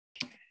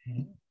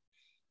Okay.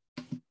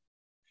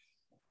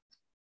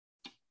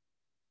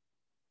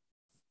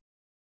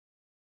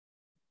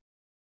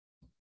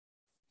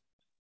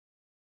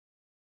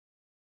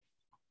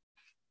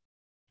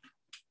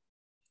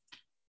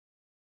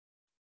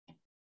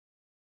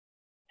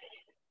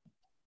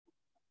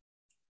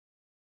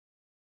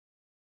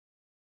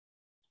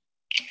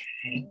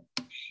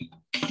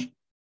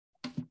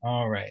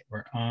 All right,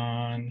 we're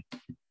on.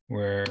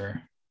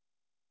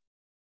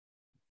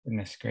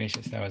 Goodness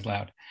gracious, that was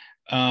loud.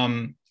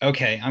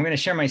 Okay, I'm going to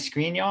share my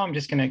screen, y'all. I'm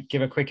just going to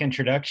give a quick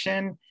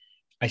introduction.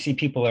 I see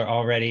people are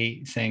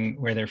already saying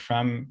where they're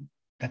from.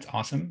 That's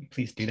awesome.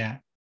 Please do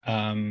that.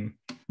 We'll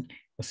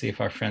see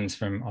if our friends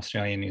from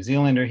Australia and New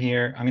Zealand are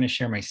here. I'm going to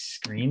share my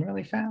screen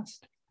really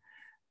fast.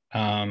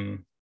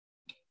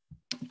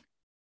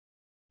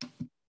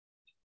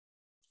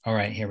 All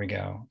right, here we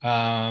go.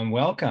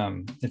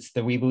 Welcome. It's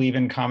the We Believe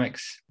in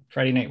Comics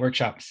Friday night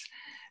workshops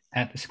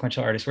at the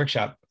Sequential Artists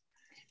Workshop.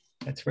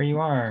 That's where you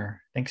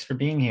are. Thanks for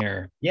being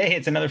here. Yay,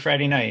 it's another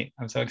Friday night.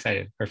 I'm so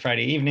excited. Or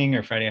Friday evening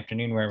or Friday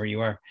afternoon, wherever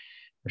you are,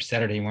 or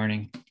Saturday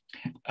morning.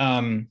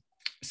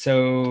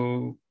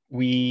 So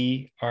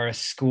we are a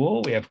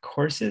school. We have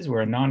courses.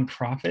 We're a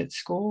nonprofit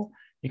school.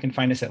 You can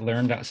find us at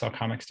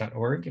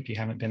learn.sawcomics.org. If you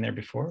haven't been there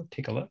before,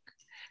 take a look.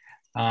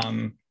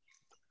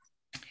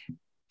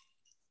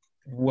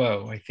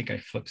 Whoa, I think I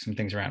flipped some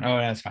things around. Oh,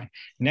 that's fine.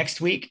 Next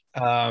week,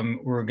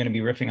 we're going to be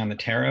riffing on the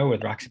tarot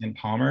with Roxanne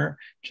Palmer,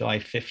 July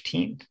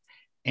 15th.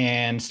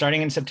 And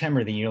starting in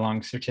September, the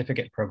year-long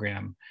certificate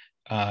program.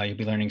 You'll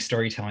be learning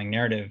storytelling,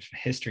 narrative,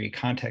 history,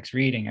 context,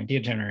 reading, idea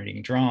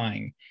generating,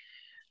 drawing,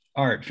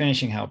 art,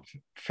 finishing help,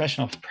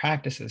 professional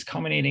practices,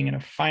 culminating in a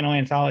final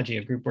anthology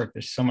of group work.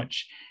 There's so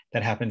much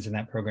that happens in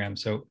that program.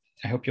 So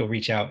I hope you'll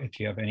reach out if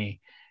you have any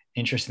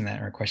interest in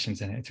that or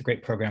questions in it. It's a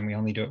great program. We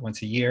only do it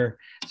once a year.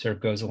 Sort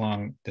of goes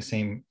along the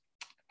same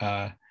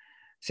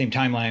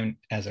timeline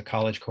as a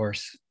college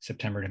course,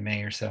 September to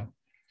May or so.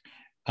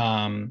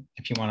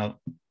 If you want to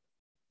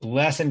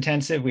less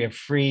intensive, we have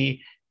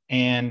free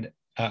and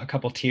a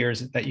couple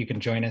tiers that you can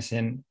join us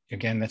in.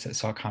 Again, that's at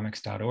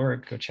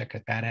sawcomics.org. Go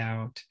check that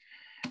out.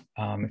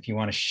 If you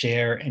want to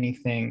share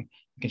anything,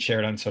 you can share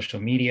it on social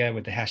media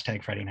with the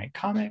hashtag Friday Night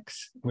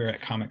Comics. We're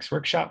at Comics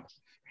Workshop.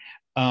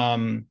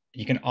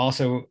 You can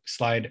also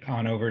slide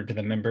on over to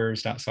the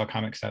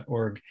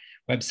members.sawcomics.org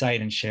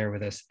website and share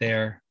with us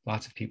there.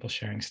 Lots of people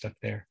sharing stuff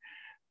there.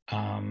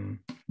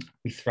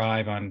 We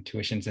thrive on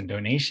tuitions and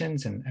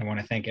donations, and I want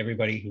to thank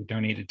everybody who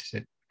donated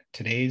to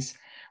today's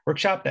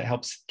workshop. That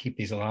helps keep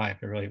these alive.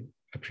 I really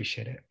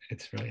appreciate it.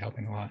 It's really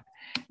helping a lot,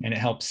 and it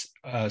helps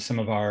some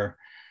of our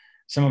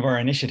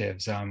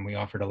initiatives. We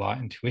offered a lot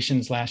in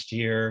tuitions last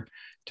year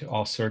to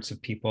all sorts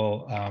of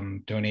people,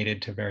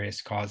 donated to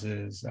various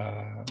causes.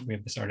 We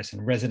have this artist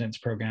in residence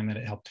program that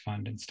it helped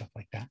fund and stuff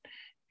like that.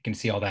 You can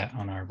see all that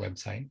on our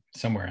website,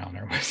 somewhere on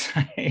our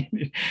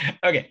website.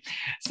 Okay,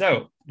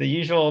 so the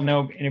usual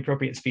no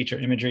inappropriate speech or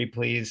imagery,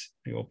 please.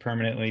 We will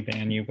permanently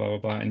ban you, blah, blah,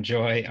 blah.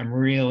 Enjoy. I'm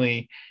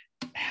really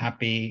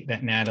happy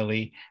that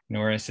Natalie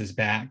Norris is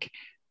back.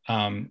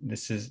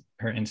 This is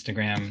her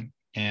Instagram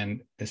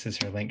and this is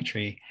her link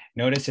tree.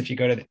 Notice if you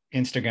go to the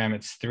Instagram,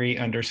 it's 3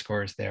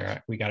 underscores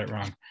there. We got it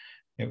wrong.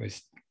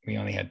 We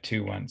only had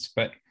 2 once.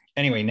 But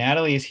anyway,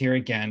 Natalie is here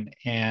again.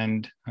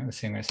 And let's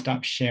see, I'm going to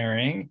stop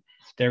sharing.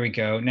 There we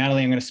go.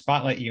 Natalie, I'm going to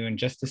spotlight you in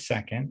just a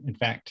second. In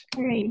fact,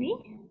 Alrighty.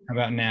 How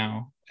about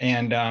now?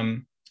 And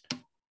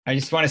I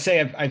just want to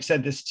say, I've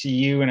said this to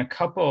you, and a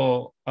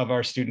couple of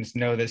our students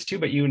know this too,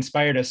 but you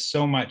inspired us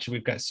so much.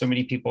 We've got so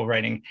many people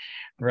writing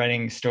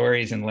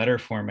stories in letter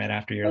format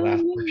after your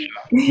last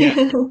workshop.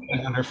 Yeah,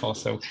 wonderful.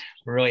 So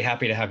we're really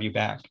happy to have you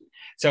back.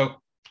 So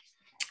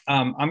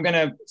I'm going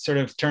to sort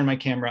of turn my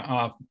camera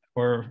off,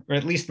 or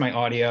at least my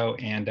audio.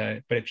 And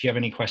but if you have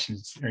any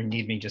questions or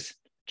need me, just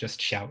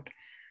shout.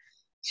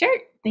 Sure.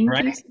 Thank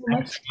you so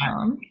much,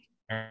 Tom.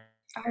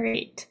 All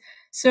right.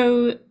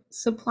 So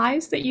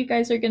supplies that you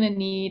guys are going to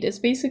need is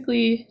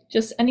basically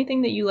just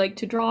anything that you like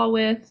to draw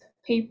with,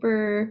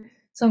 paper,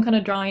 some kind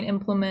of drawing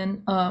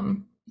implement.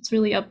 It's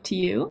really up to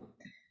you.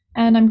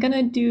 And I'm going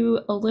to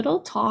do a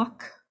little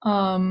talk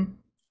for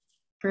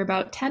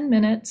about 10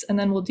 minutes, and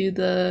then we'll do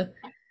the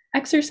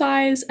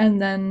exercise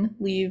and then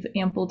leave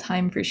ample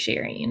time for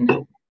sharing.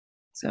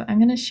 So I'm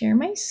going to share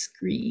my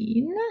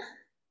screen.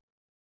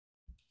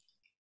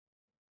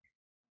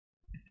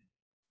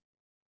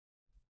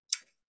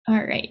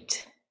 All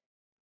right.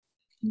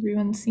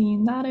 Everyone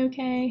seeing that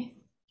okay?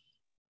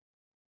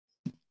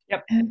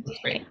 Yep. Okay.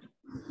 Great.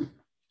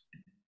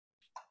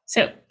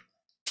 So,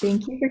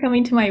 thank you for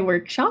coming to my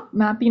workshop,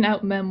 Mapping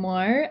Out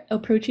Memoir,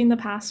 Approaching the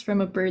Past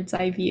from a Bird's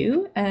Eye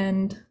View.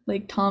 And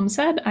like Tom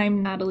said,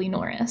 I'm Natalie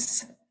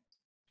Norris.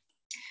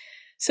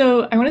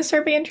 So I want to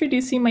start by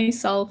introducing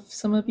myself.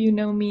 Some of you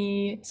know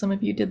me, some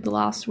of you did the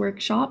last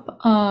workshop,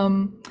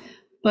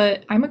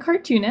 but I'm a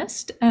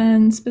cartoonist,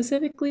 and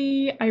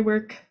specifically I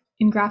work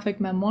in graphic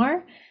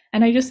memoir,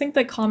 and I just think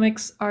that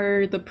comics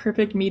are the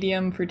perfect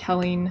medium for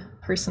telling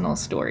personal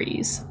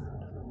stories.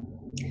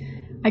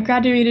 I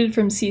graduated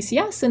from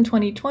CCS in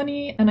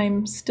 2020, and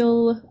I'm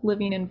still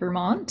living in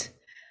Vermont.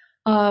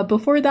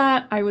 Before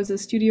that, I was a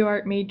studio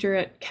art major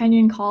at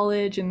Kenyon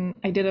College, and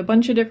I did a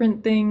bunch of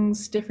different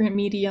things, different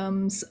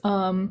mediums,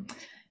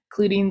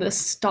 including the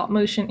stop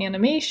motion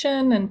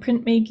animation and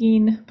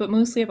printmaking, but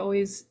mostly I've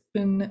always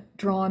been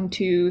drawn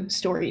to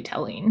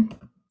storytelling.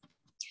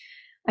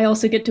 I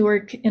also get to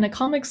work in a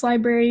comics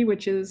library,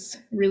 which is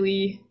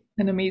really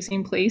an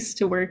amazing place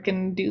to work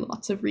and do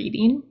lots of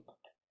reading.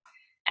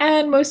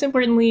 And most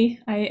importantly,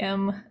 I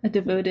am a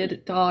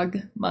devoted dog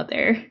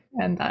mother,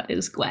 and that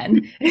is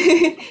Gwen.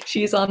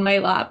 She's on my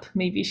lap.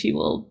 Maybe she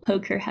will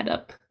poke her head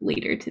up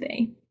later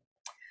today.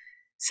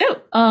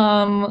 So,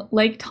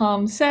 like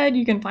Tom said,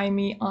 you can find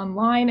me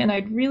online, and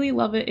I'd really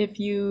love it if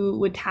you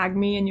would tag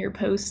me in your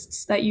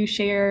posts that you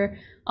share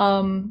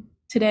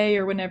today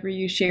or whenever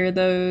you share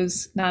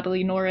those.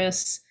 Natalie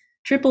Norris,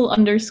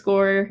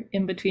 __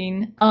 in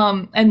between.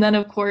 And then,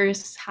 of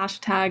course,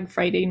 hashtag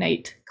Friday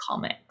Night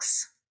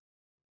Comics.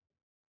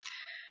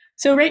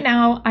 So right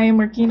now I am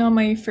working on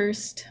my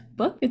first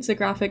book. It's a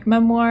graphic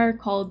memoir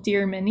called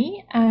Dear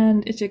Minnie,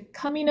 and it's a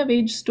coming of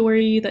age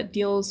story that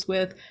deals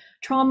with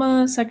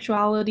trauma,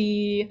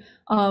 sexuality,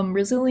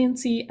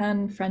 resiliency,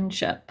 and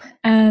friendship.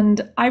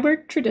 And I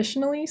work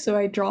traditionally, so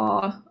I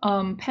draw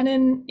pen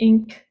and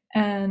ink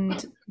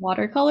and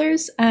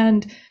watercolors.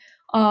 And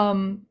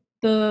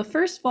the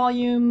first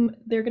volume,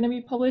 they're going to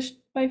be published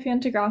by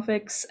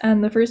Fantagraphics,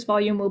 and the first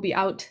volume will be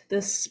out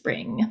this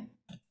spring.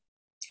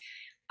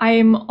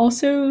 I'm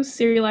also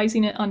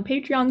serializing it on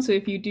Patreon, so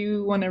if you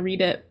do want to read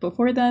it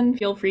before then,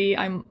 feel free.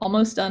 I'm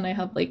almost done. I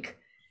have like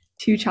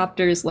 2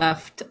 chapters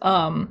left.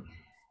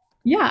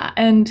 Yeah,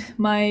 and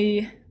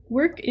my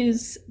work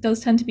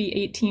does tend to be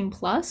 18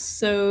 plus,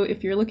 so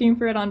if you're looking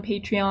for it on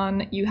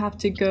Patreon, you have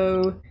to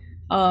go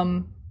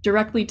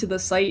directly to the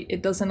site.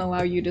 It doesn't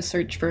allow you to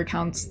search for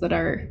accounts that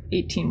are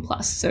 18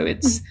 plus, so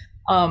it's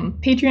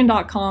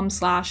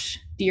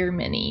patreon.com/Dear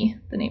Minnie,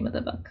 the name of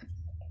the book.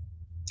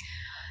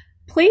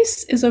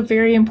 Place is a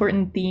very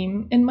important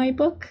theme in my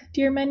book,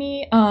 Dear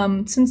Minnie,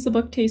 since the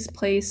book takes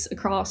place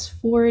across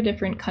 4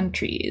 different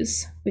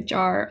countries, which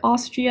are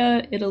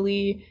Austria,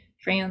 Italy,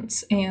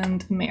 France,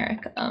 and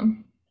America.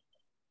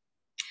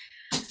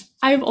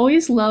 I've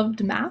always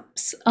loved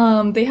maps.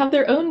 They have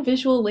their own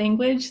visual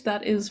language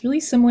that is really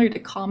similar to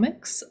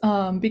comics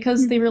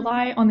because they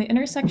rely on the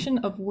intersection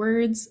of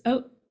words.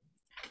 Oh,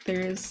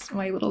 there's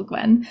my little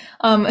Gwen.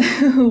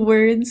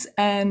 Words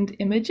and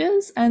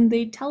images, and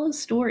they tell a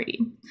story.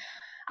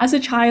 As a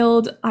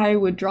child, I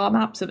would draw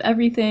maps of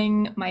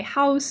everything: my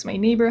house, my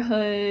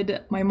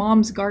neighborhood, my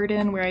mom's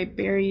garden where I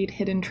buried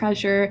hidden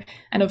treasure,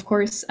 and of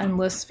course,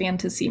 endless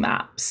fantasy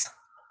maps.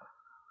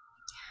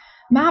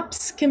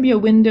 Maps can be a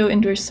window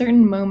into a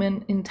certain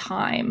moment in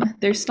time.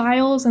 Their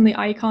styles and the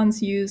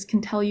icons used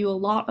can tell you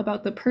a lot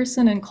about the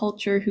person and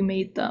culture who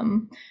made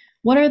them.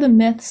 What are the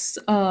myths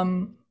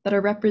that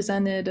are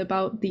represented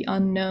about the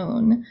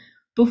unknown?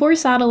 Before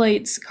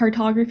satellites,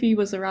 cartography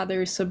was a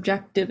rather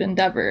subjective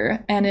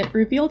endeavor, and it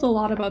revealed a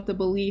lot about the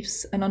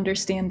beliefs and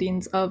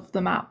understandings of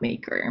the map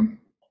maker.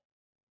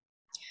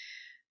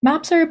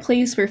 Maps are a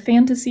place where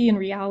fantasy and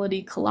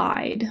reality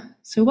collide.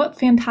 So what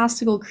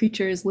fantastical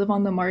creatures live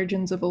on the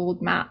margins of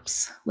old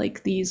maps,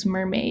 like these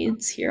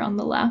mermaids here on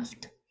the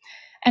left?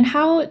 And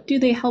how do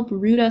they help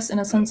root us in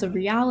a sense of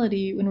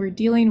reality when we're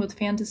dealing with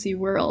fantasy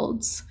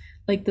worlds,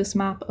 like this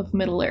map of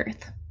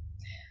Middle-earth?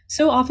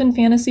 So often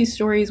fantasy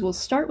stories will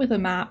start with a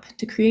map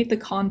to create the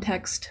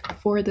context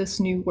for this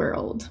new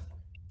world.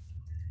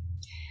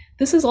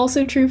 This is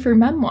also true for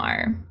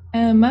memoir.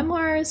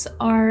 Memoirs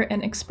are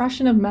an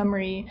expression of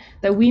memory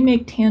that we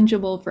make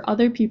tangible for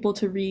other people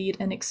to read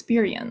and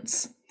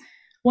experience.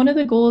 One of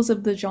the goals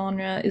of the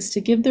genre is to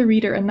give the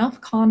reader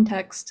enough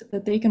context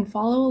that they can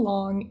follow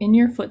along in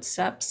your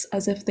footsteps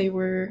as if they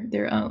were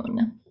their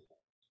own.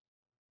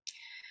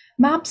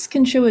 Maps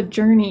can show a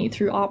journey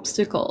through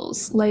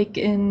obstacles, like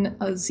in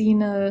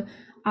Zina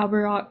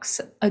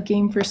Abarak's A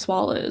Game for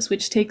Swallows,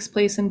 which takes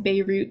place in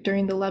Beirut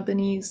during the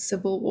Lebanese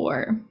Civil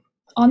War.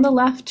 On the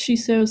left, she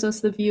shows us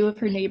the view of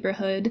her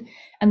neighborhood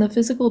and the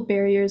physical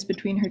barriers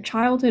between her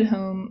childhood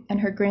home and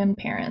her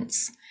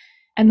grandparents.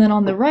 And then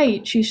on the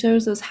right, she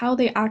shows us how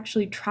they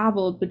actually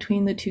traveled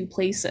between the 2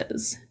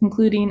 places,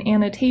 including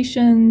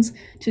annotations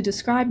to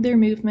describe their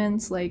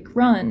movements like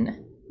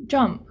run,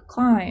 jump,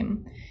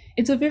 climb.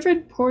 It's a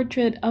vivid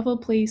portrait of a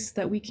place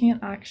that we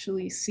can't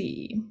actually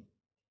see.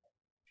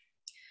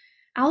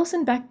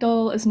 Alison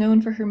Bechdel is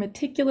known for her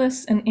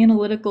meticulous and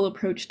analytical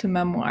approach to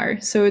memoir,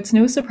 so it's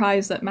no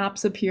surprise that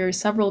maps appear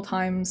several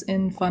times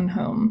in Fun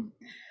Home.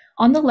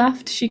 On the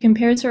left, she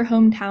compares her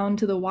hometown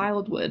to the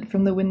Wildwood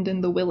from The Wind in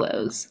the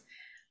Willows.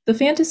 The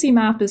fantasy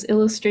map is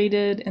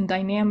illustrated and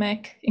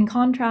dynamic, in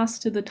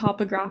contrast to the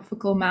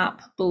topographical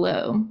map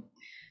below.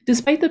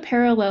 Despite the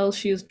parallels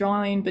she is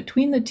drawing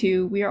between the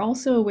 2, we are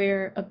also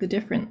aware of the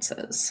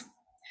differences.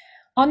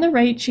 On the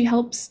right, she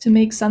helps to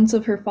make sense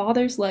of her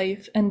father's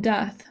life and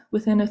death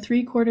within a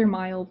 3/4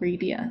 mile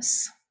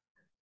radius.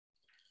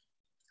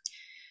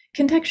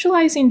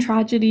 Contextualizing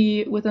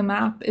tragedy with a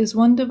map is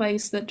one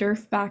device that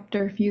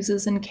Durf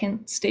uses in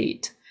Kent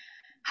State.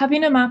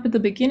 Having a map at the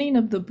beginning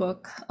of the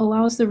book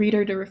allows the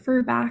reader to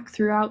refer back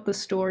throughout the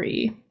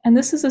story, and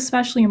this is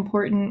especially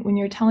important when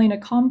you're telling a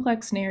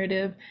complex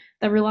narrative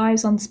that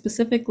relies on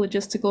specific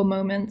logistical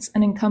moments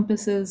and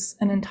encompasses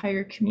an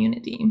entire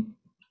community.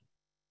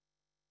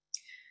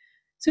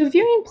 So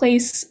viewing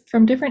place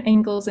from different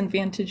angles and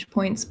vantage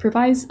points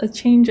provides a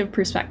change of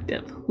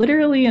perspective,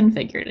 literally and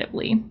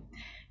figuratively.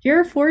 Here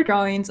are 4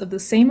 drawings of the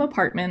same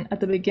apartment at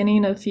the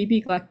beginning of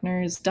Phoebe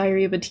Gleckner's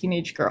Diary of a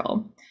Teenage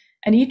Girl,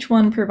 and each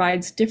one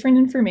provides different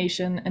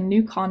information and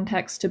new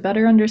context to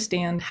better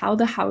understand how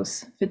the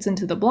house fits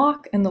into the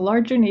block and the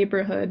larger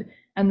neighborhood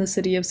and the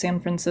city of San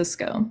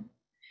Francisco.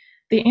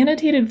 The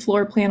annotated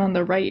floor plan on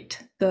the right,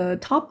 the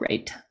top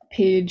right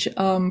page,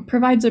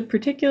 provides a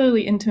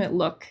particularly intimate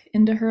look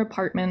into her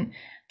apartment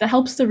that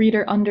helps the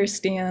reader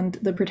understand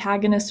the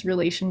protagonist's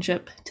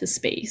relationship to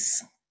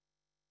space.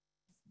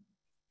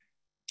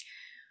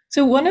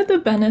 So one of the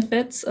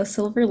benefits, a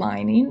silver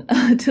lining,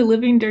 to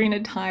living during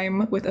a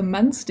time with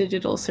immense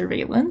digital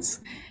surveillance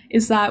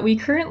is that we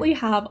currently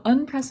have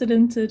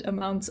unprecedented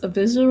amounts of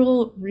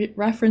visual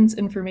reference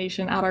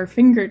information at our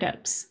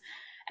fingertips.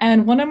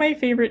 And one of my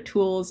favorite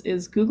tools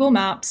is Google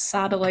Maps,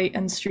 Satellite,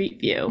 and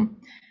Street View.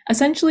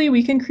 Essentially,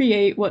 we can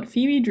create what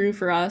Phoebe drew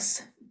for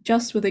us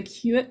just with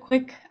a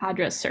quick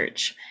address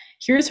search.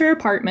 Here's her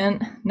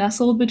apartment,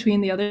 nestled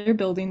between the other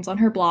buildings on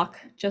her block,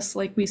 just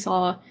like we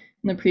saw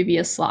in the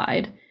previous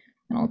slide.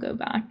 And I'll go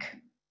back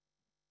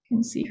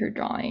and see her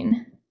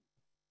drawing.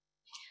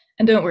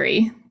 And don't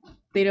worry,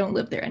 they don't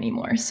live there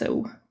anymore,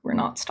 so we're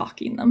not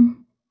stalking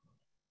them.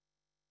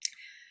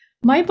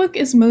 My book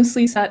is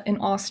mostly set in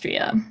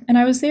Austria, and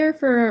I was there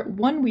for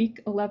 1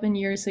 week 11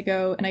 years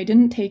ago, and I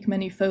didn't take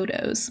many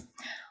photos.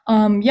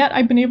 Yet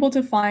I've been able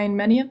to find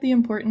many of the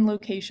important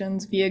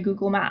locations via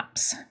Google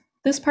Maps.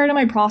 This part of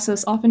my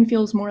process often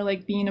feels more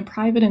like being a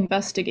private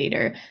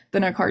investigator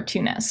than a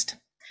cartoonist.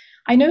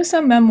 I know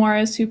some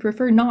memoirists who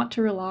prefer not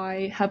to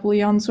rely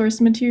heavily on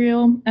source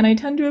material, and I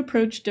tend to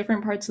approach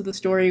different parts of the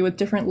story with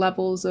different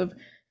levels of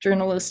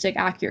journalistic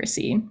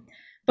accuracy.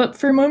 But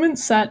for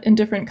moments set in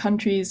different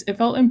countries, it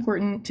felt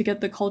important to get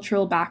the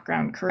cultural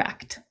background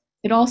correct.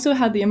 It also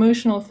had the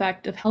emotional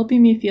effect of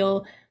helping me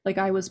feel like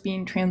I was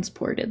being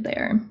transported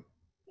there.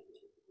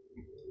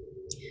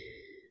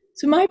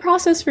 So my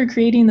process for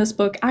creating this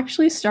book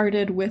actually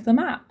started with a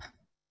map.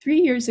 3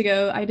 years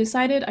ago, I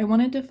decided I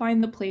wanted to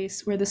find the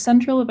place where the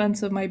central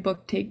events of my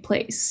book take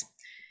place.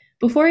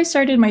 Before I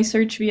started my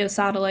search via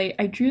satellite,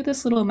 I drew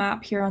this little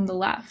map here on the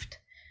left.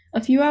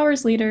 A few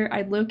hours later,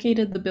 I'd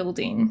located the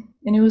building,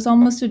 and it was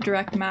almost a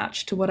direct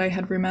match to what I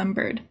had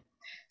remembered.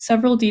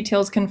 Several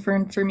details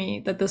confirmed for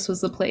me that this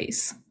was the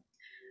place.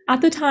 At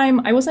the time,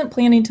 I wasn't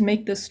planning to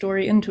make this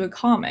story into a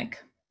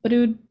comic, but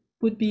it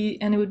would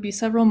be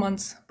several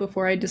months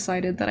before I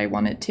decided that I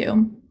wanted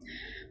to.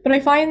 But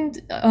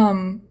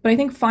I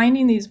think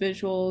finding these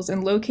visuals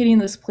and locating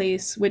this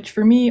place, which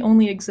for me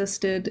only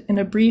existed in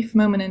a brief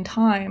moment in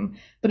time,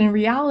 but in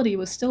reality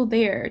was still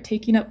there,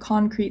 taking up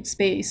concrete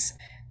space,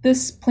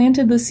 this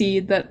planted the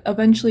seed that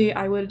eventually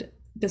I would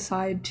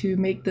decide to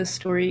make this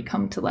story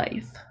come to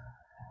life.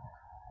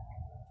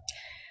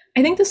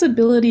 I think this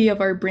ability of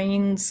our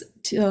brains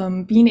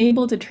to being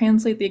able to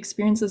translate the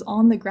experiences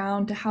on the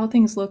ground to how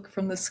things look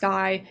from the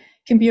sky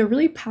can be a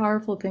really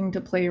powerful thing to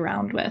play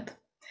around with.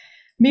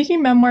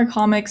 Making memoir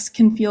comics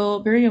can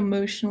feel very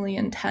emotionally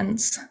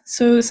intense,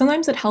 so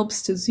sometimes it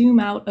helps to zoom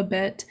out a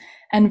bit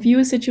and view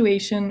a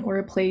situation or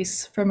a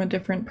place from a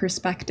different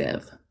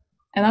perspective.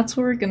 And that's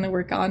what we're going to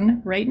work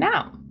on right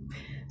now.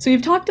 So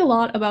we've talked a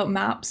lot about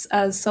maps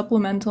as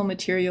supplemental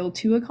material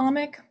to a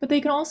comic, but they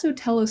can also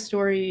tell a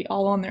story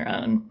all on their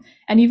own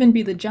and even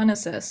be the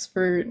genesis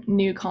for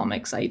new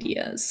comics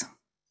ideas.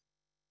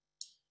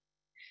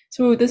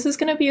 So this is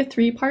going to be a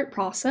 3-part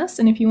process,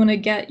 and if you want to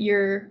get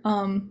your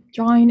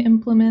drawing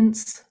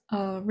implements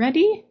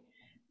ready,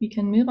 we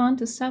can move on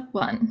to step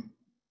 1.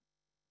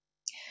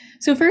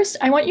 So first,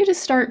 I want you to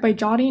start by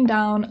jotting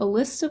down a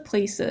list of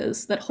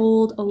places that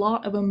hold a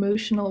lot of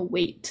emotional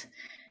weight.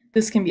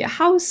 This can be a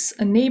house,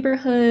 a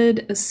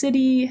neighborhood, a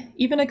city,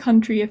 even a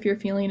country if you're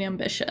feeling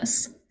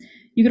ambitious.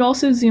 You could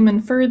also zoom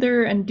in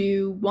further and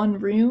do 1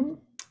 room,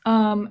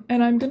 and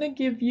I'm going to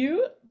give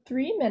you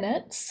 3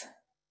 minutes.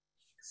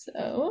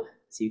 So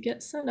as you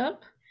get set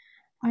up,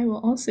 I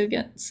will also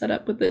get set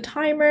up with the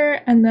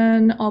timer, and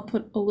then I'll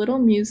put a little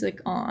music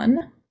on.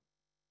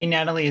 Hey,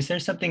 Natalie, is there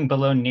something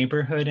below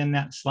neighborhood in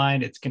that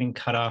slide? It's getting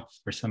cut off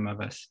for some of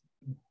us.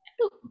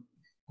 Oh.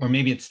 Or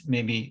maybe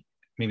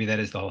that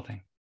is the whole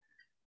thing.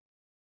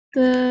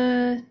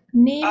 The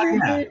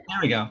neighborhood. Oh, yeah.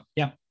 There we go.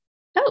 Yep.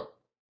 Oh.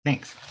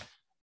 Thanks.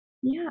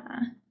 Yeah.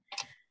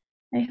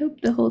 I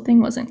hope the whole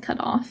thing wasn't cut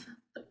off.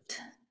 But...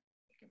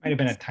 It might have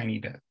been a tiny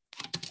bit.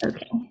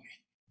 Okay.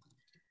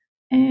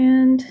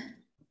 And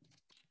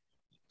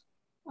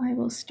I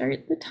will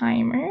start the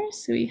timer.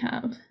 So we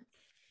have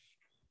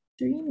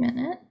 3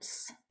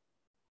 minutes.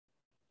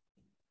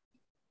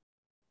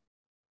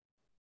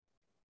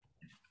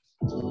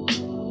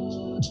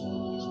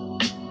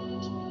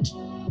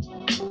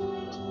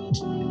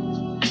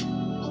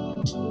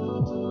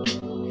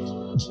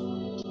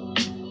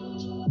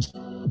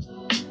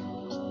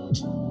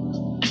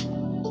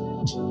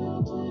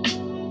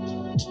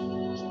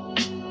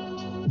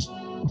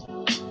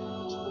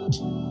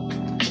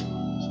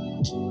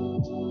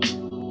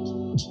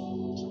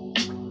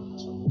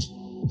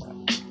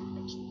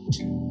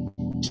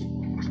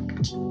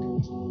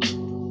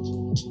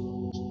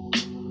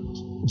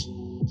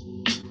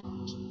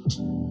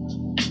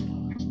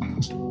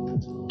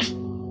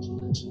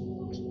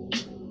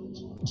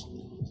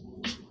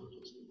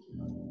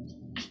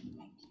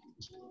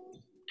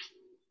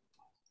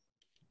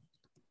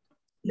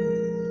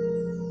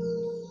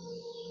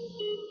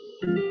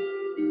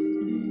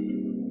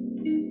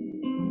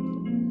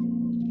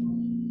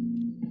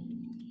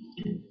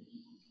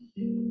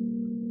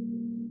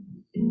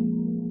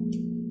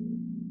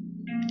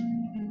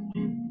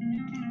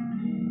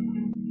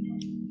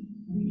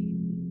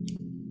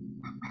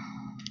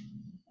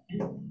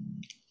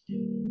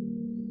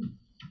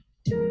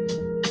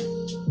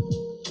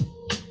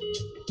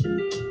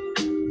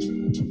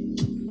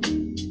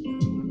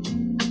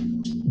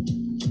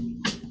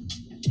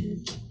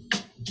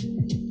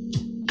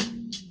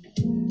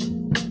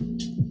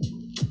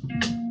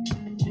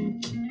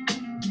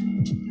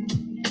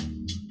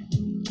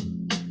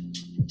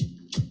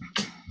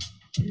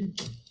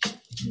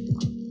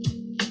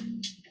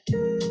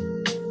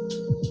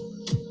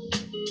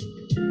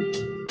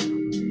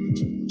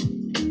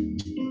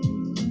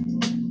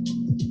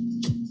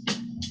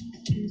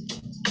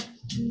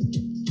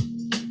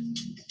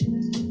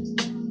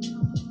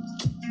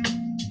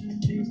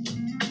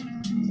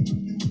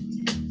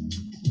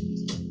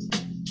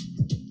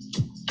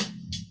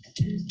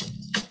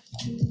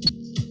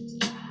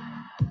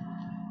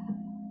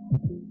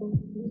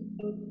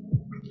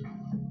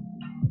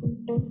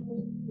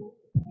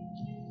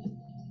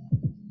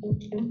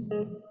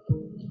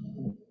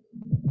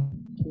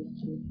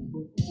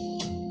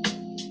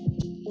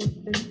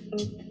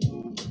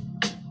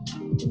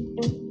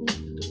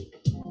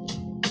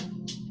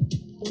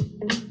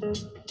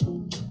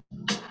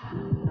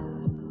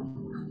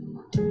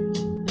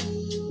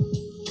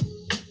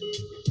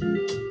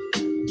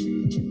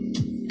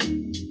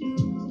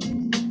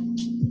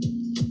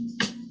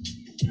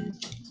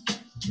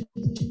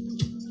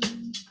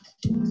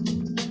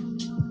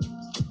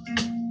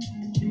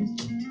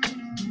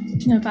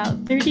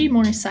 About 30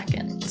 more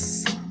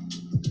seconds.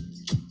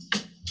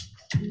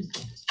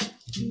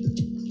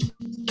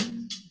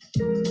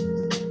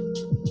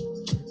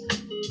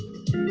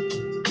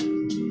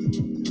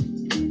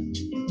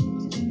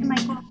 Hey,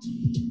 Michael.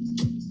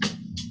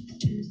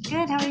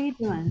 Good, how are you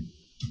doing?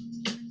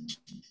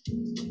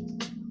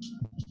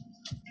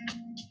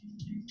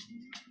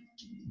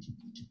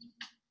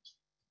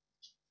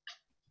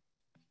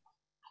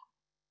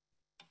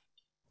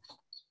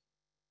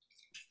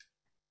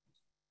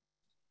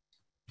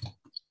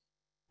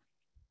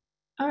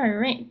 All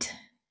right,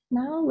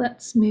 now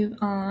let's move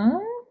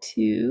on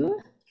to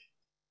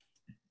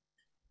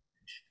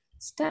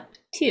step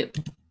 2,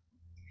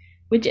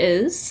 which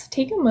is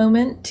take a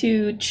moment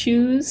to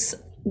choose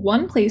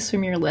one place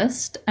from your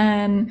list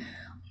and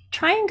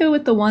try and go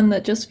with the one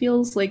that just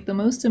feels like the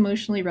most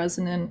emotionally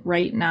resonant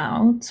right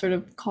now, sort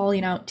of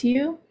calling out to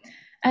you.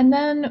 And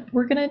then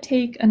we're going to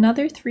take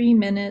another 3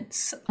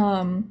 minutes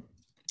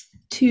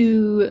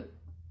to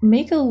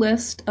make a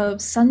list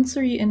of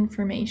sensory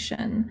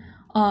information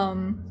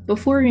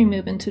before we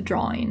move into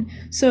drawing.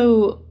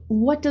 So,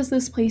 what does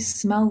this place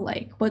smell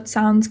like? What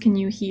sounds can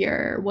you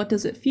hear? What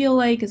does it feel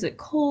like? Is it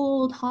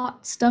cold,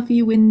 hot,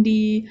 stuffy,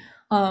 windy?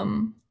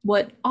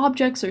 What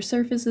objects or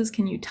surfaces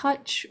can you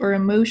touch, or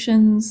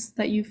emotions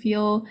that you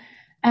feel?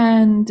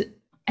 And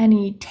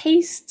any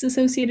tastes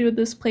associated with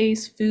this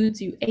place,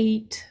 foods you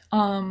ate,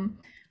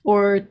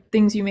 or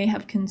things you may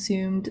have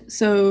consumed.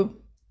 So,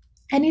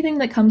 anything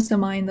that comes to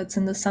mind that's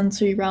in the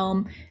sensory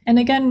realm. And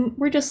again,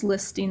 we're just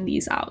listing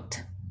these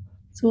out.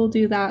 So we'll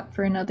do that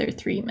for another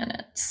 3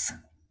 minutes.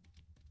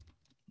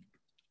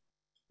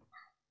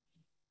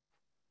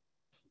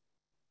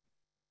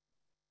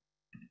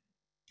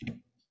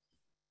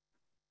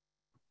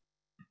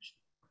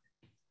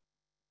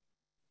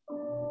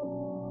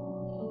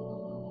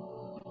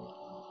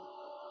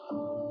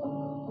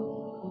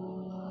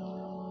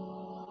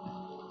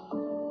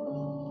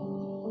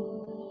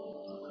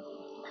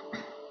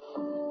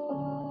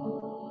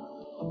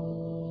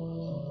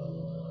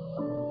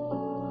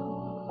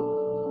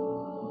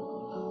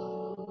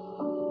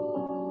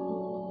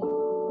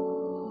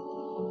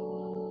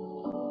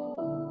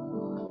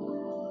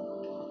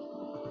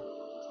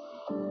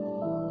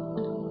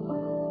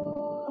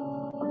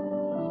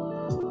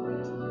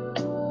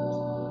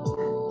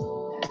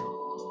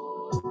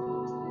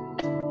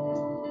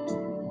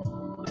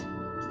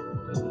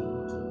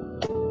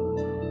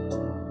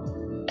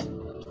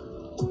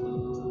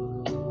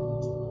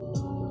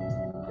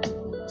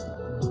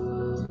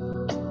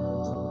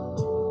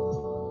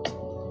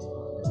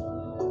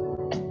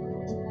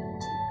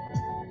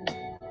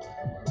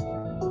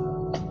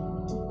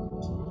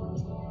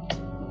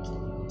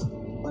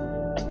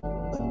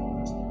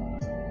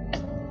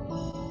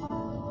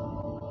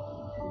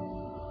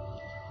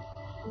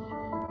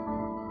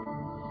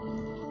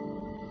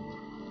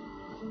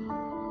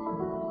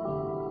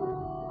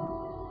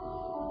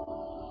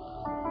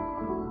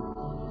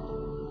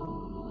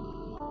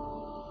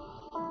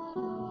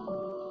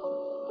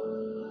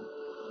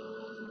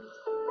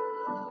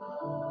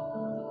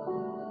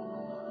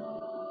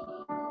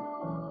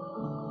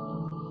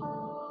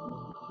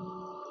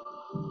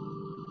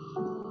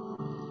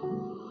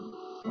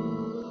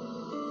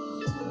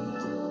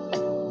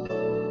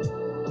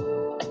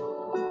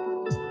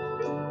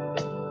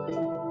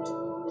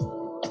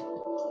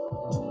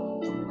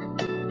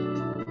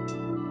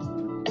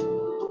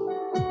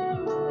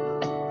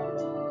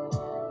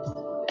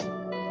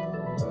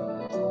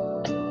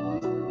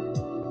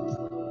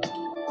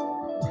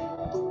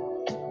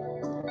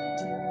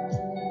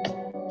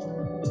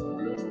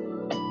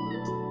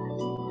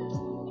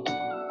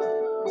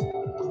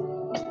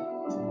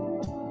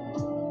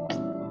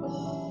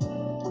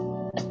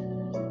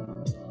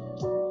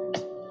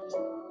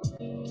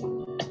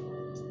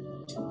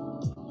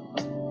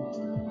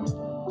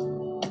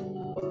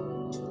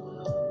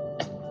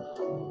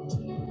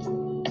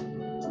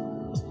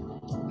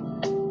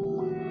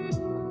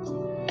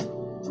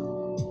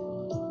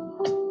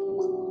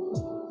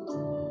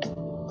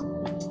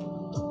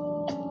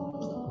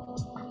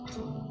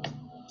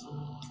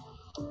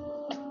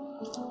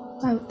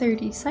 About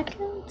 30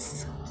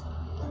 seconds.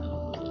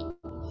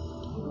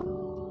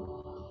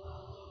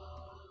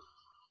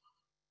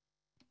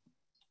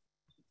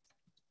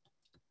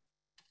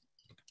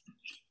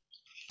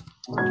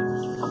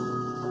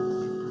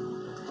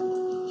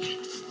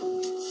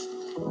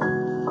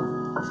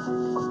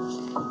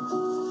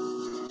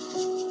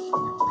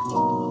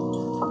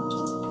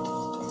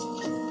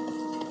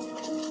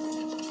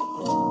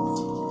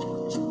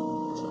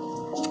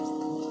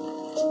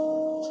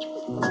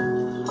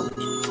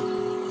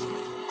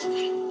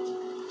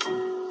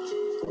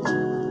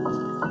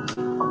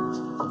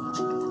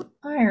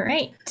 All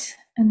right,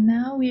 and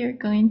now we are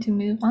going to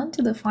move on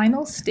to the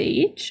final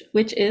stage,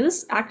 which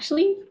is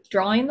actually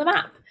drawing the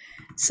map.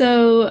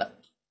 So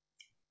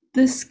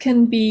this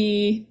can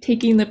be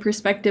taking the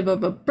perspective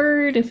of a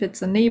bird if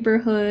it's a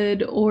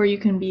neighborhood, or you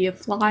can be a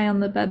fly on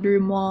the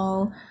bedroom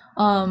wall,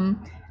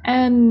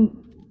 and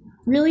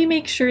really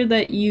make sure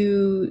that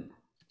you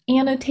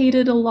annotate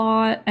it a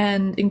lot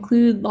and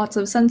include lots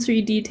of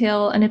sensory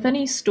detail. And if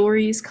any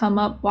stories come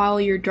up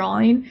while you're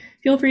drawing,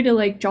 feel free to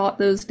like jot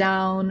those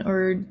down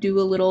or do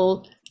a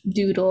little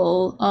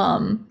doodle,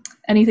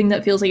 anything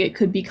that feels like it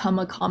could become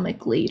a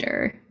comic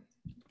later.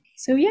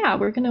 So yeah,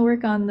 we're gonna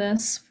work on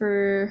this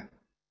for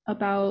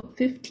about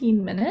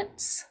 15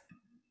 minutes,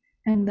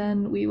 and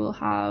then we will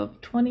have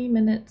 20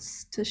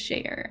 minutes to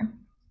share.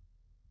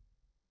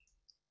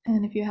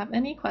 And if you have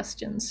any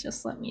questions,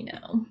 just let me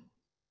know.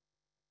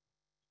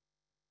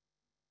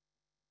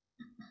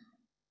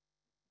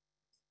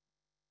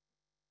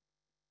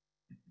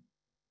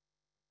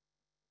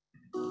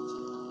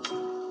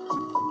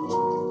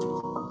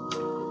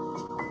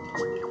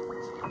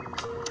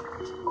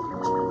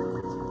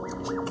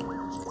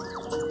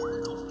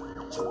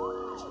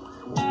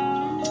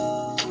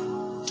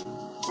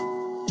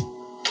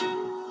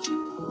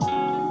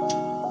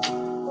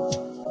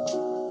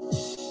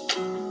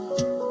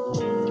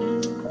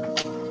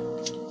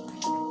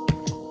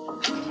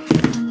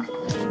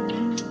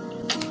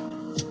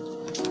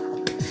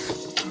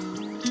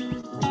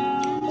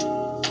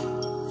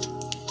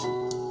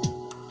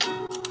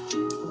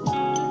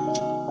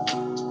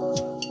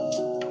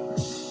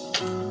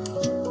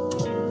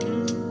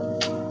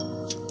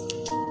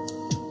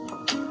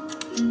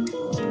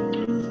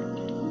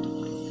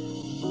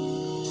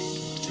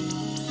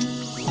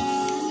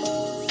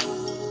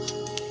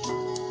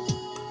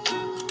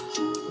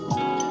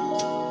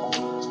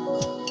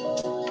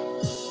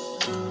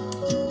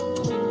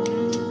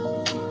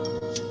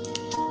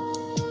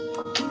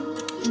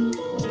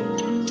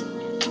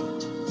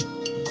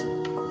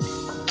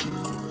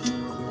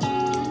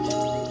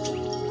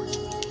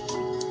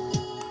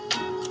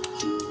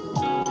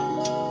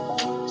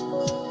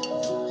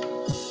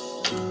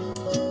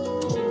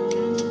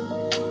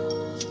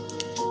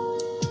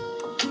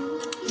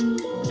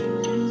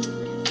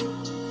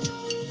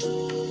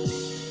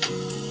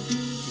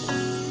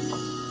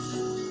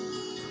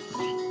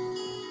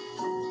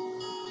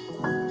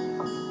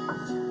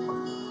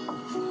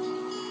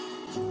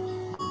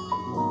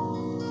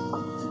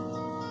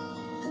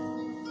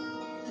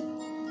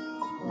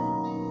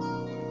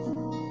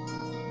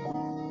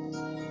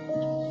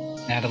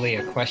 Natalie,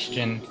 a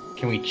question.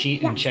 Can we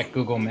cheat and check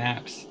Google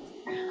Maps?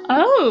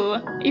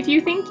 Oh, if you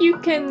think you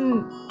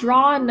can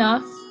draw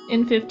enough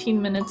in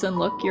 15 minutes and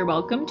look, you're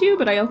welcome to,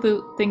 but I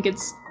also think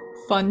it's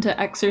fun to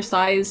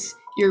exercise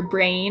your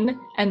brain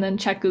and then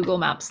check Google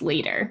Maps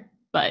later.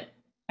 But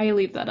I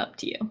leave that up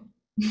to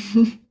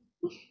you.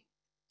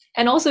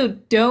 And also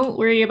don't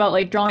worry about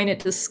like drawing it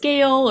to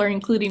scale or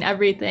including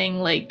everything.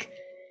 Like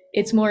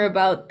it's more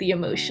about the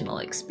emotional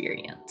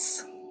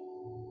experience.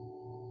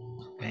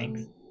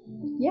 Thanks.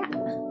 Yeah.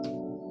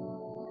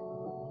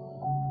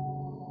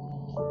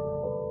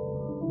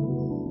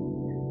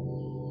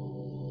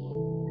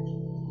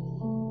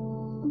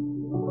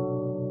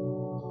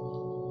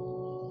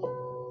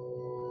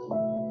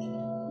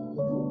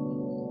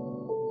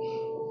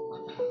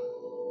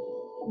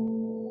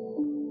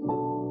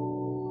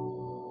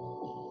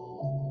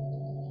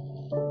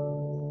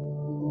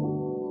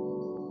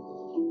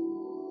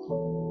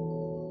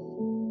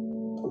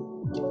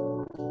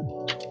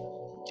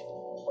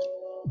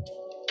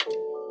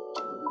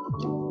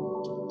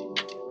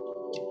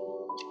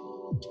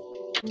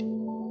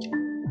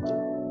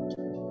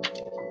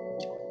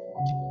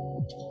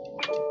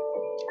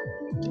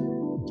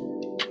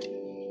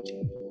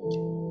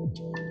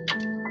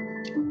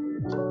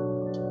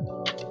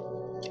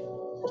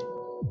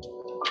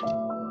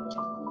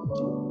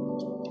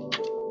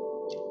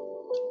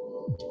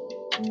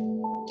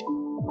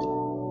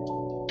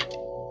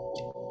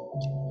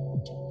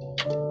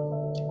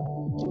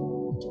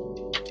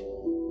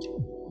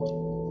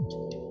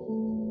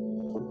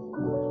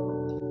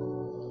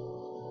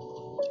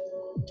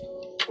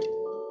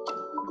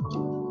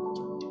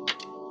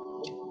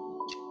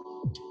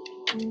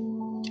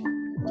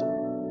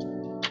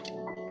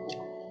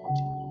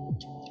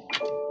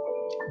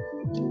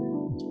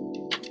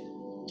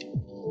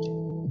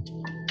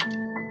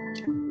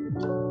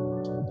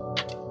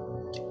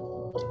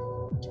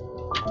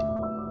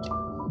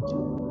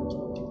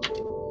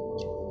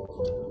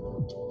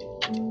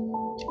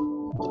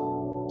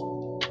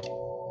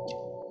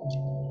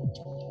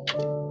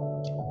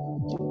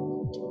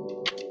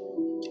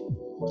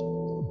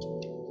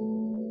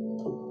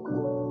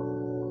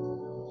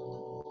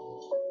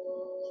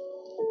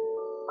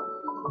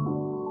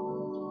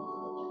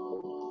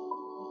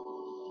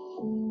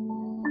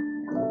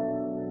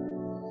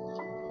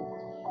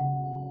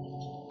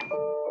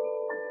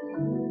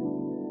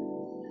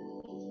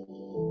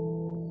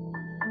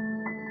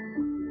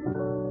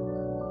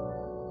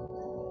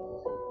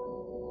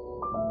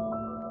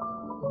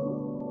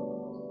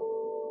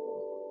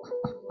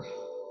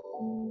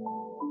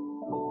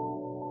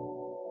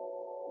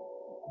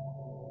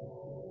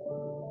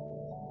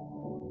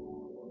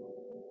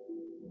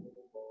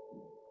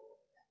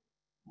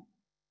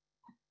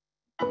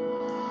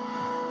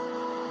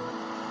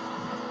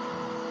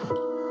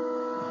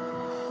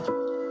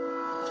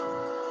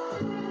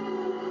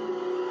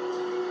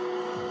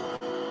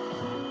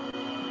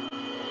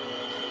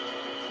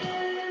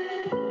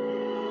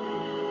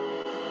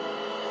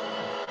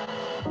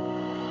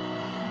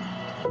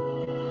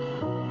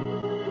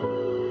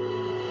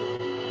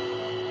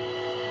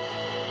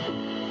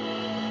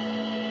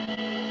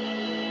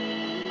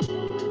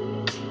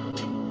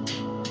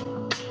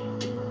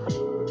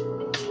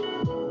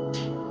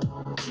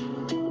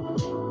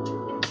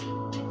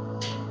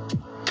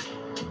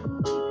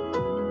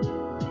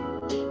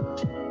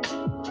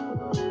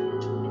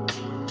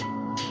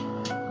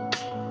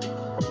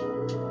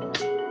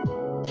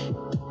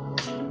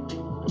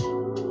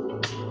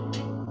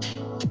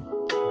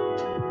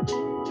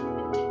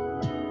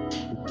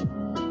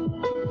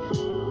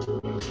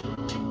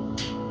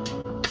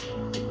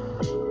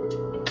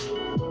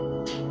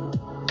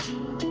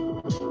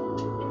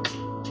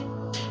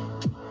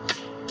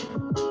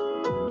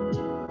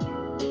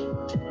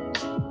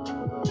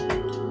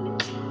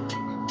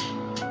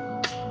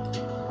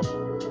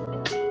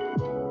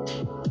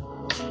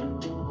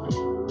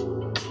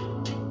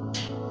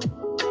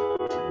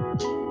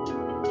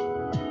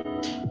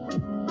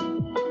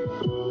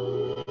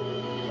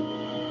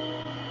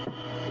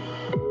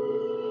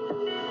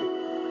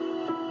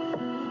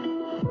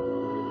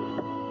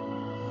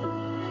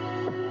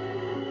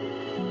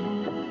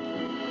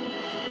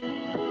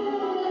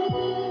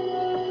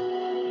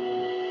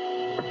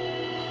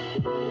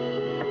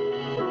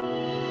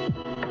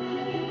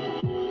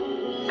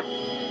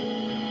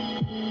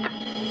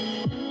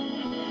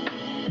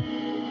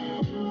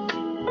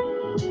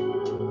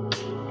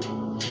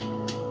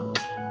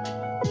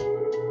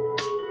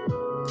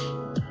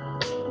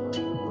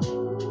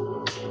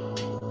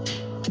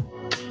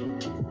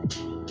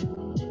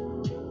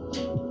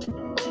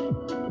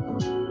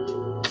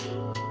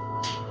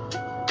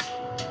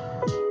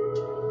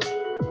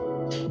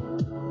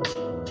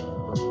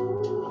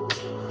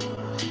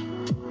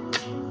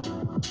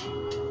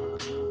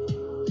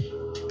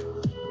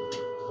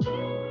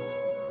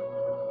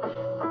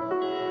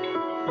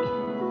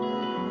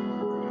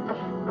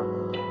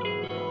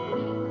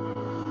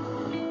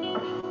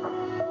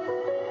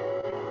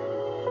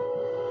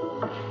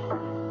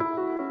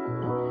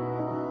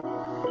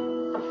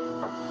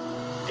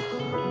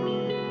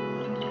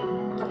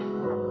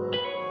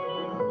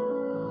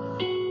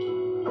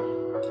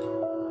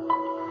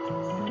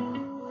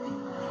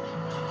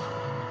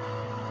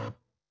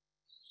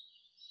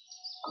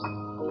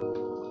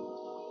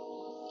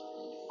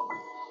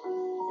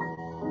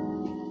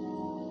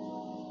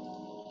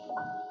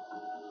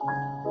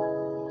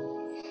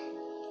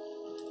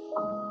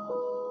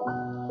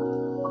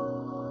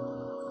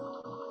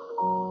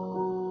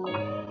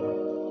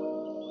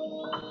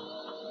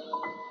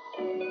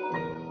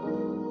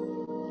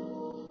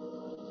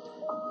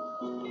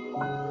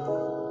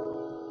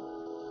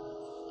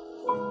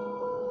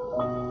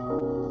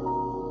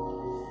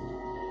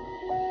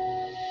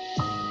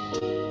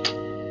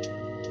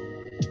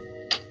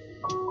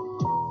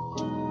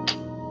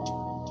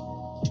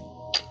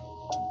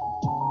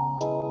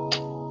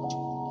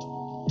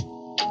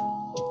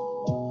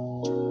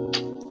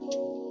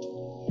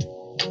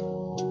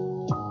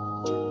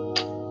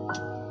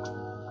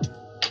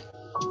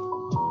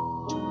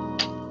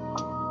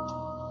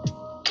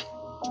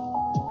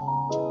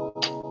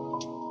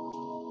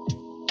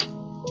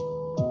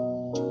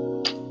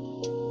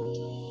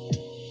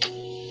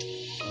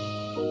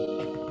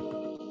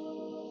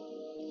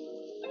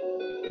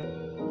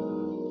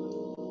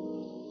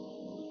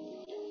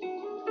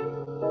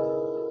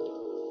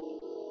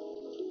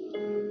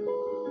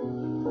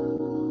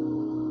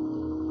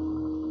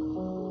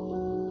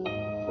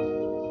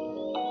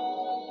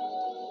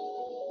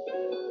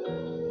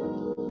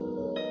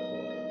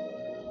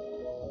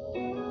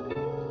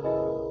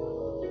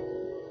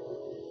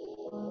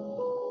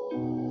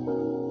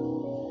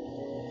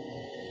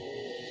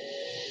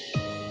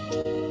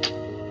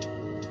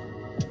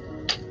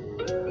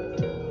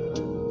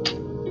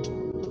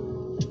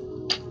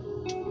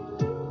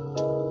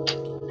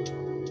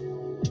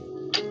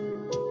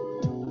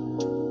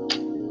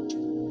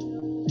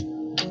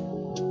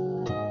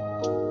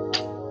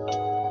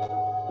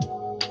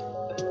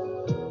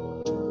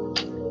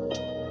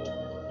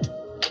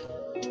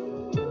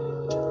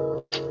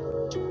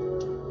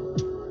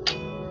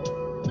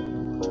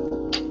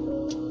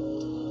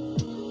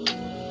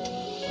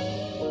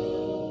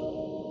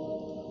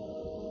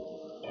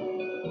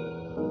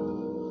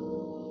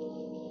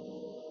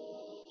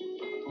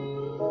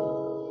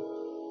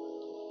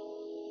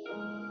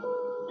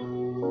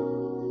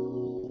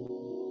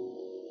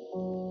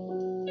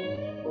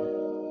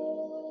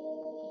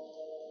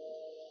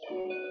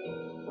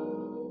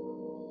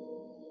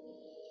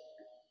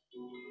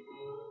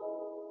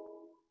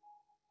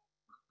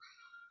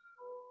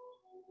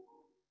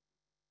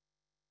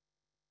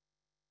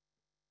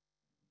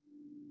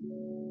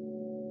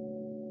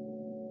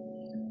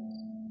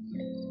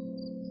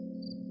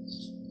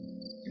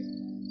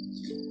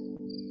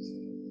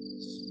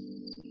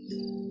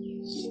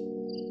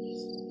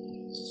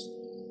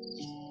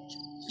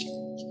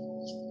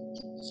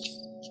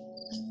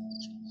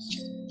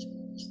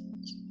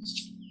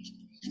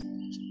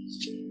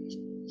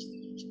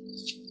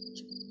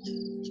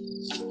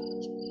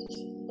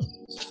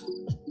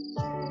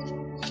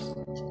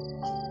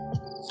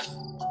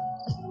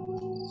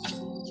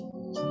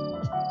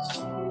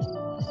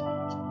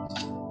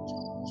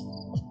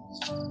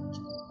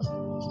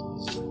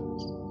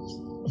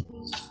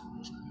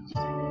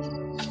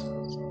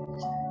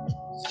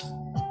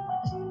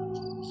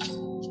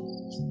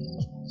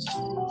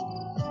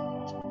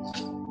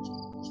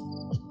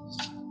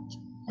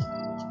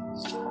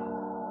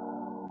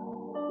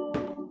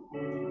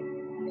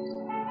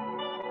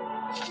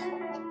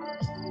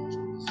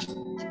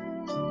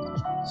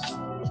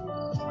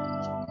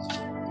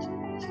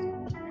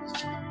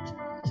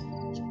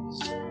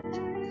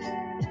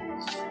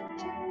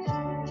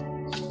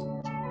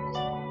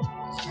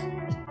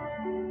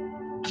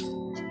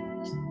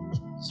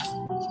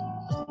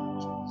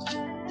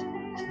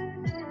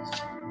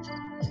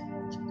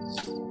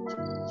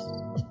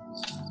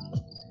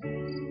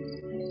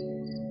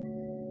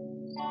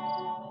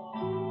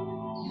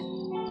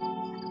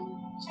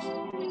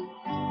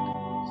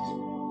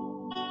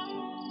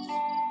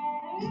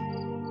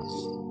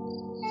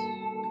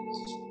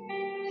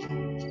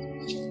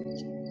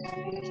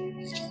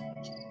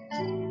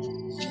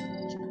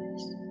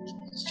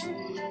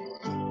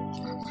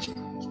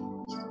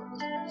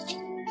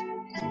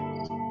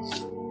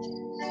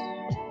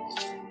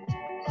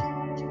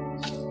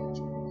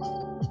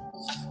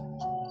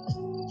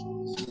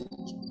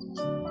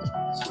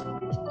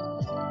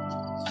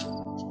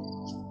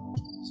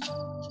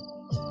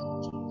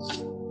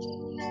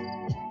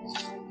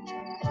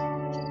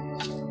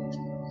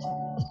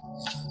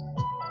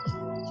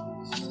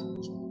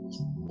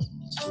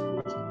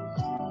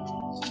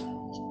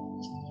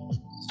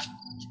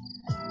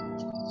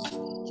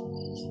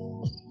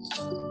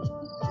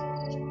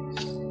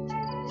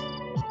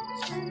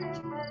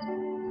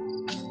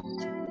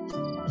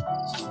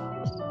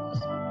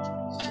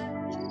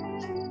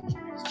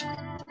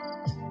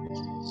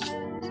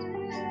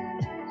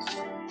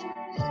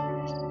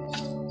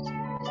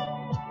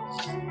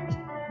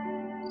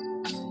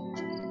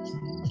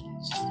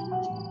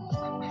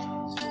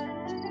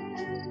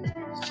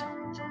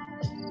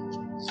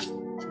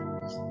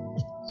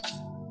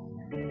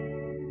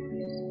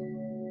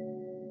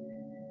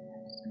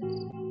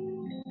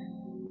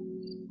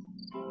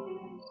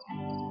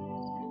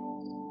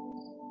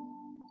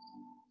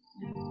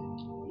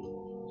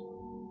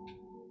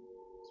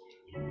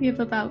 We have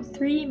about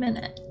 3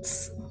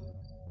 minutes.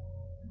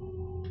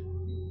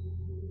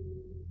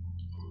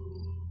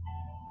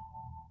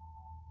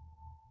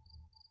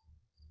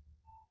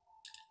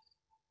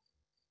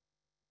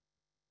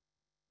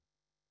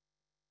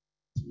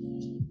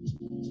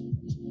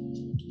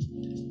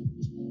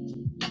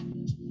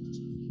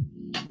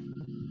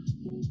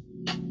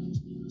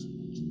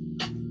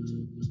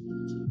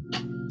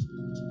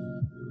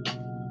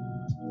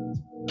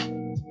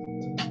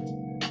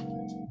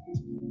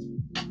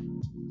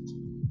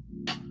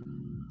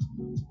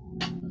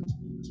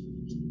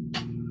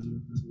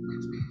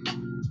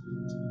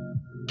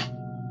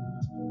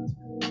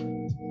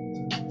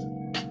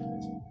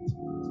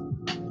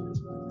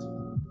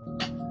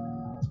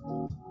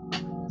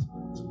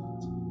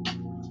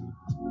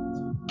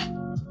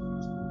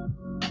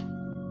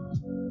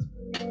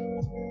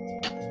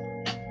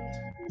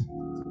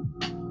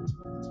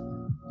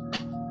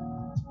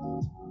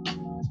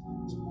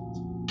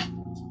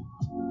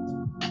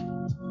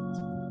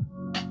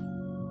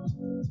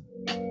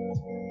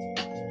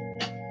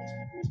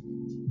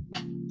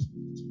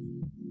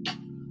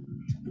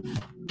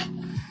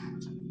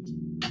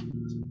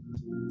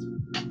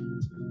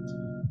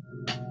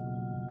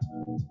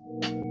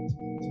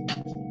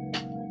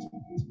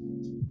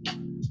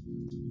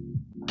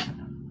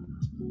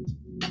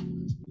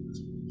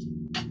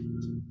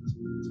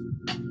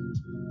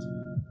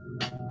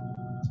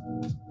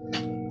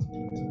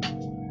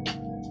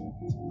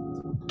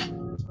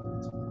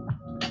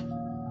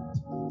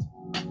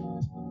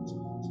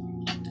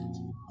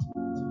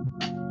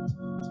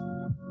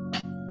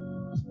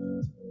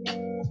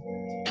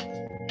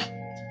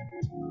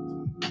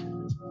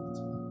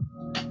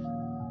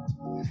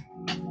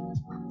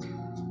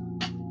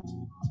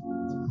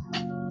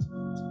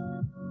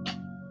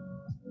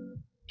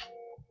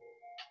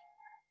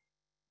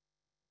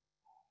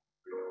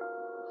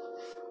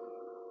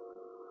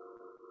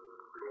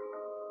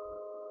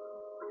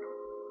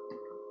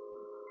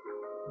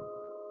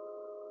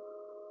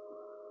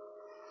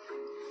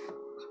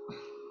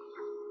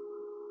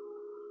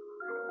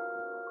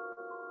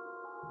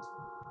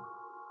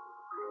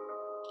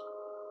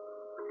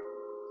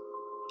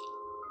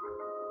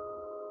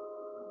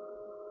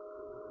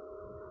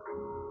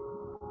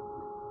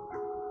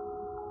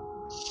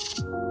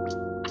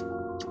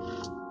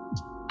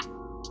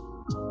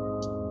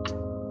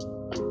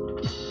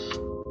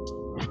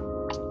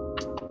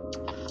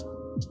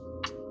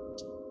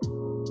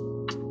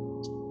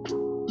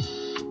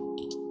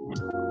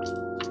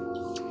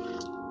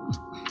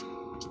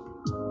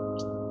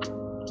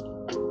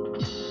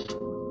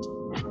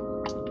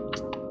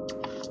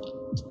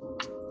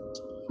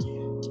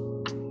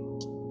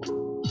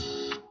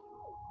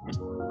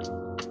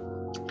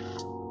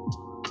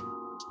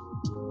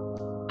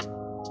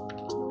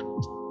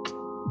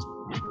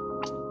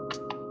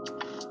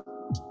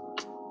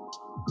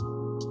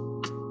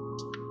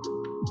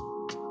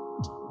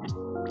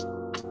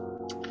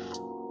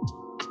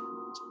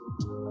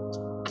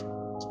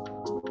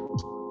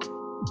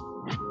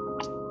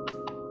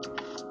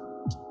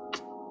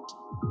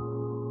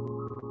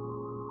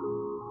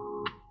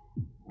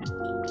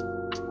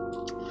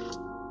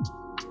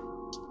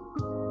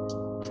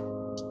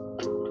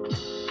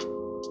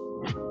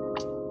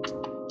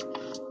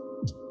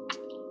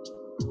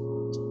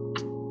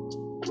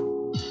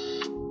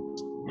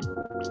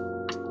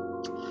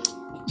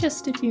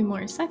 Just a few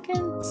more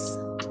seconds.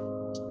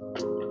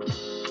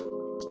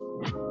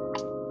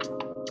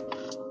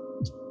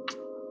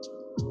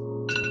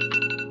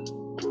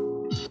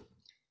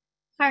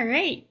 All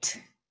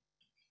right.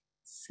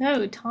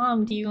 So,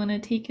 Tom, do you want to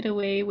take it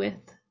away with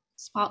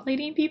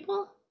spotlighting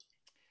people?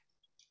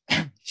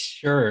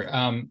 Sure.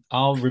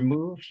 I'll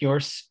remove your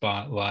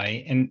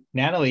spotlight. And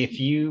Natalie, if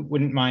you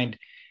wouldn't mind,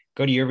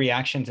 go to your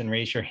reactions and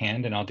raise your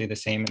hand, and I'll do the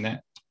same. And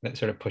that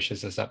sort of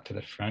pushes us up to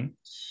the front.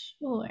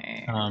 Sure.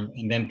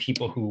 And then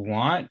people who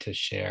want to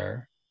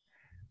share.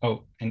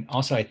 Oh, and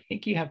also I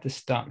think you have to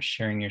stop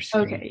sharing your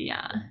screen. Okay,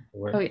 yeah.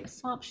 Oh yeah,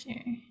 stop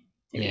sharing.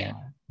 Yeah,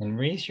 and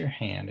raise your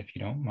hand if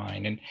you don't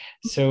mind. And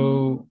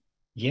so,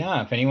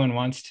 yeah, if anyone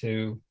wants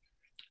to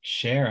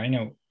share, I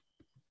know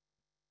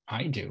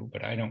I do,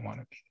 but I don't want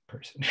to be the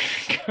person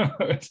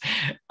who goes.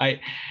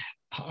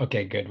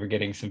 Okay, good. We're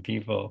getting some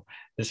people.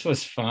 This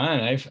was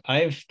fun.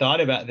 I've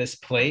thought about this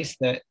place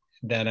that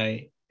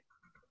I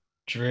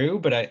drew,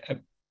 but I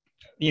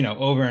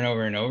over and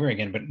over and over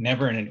again, but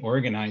never in an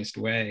organized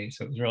way.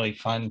 So it was really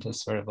fun to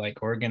sort of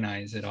like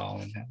organize it all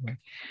in that way.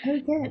 Oh,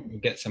 good. We'll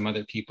get some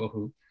other people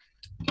who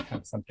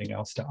have something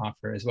else to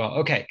offer as well.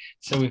 Okay,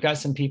 so we've got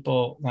some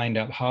people lined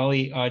up: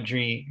 Holly,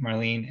 Audrey,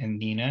 Marlene, and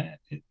Nina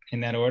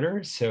in that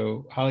order.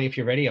 So Holly, if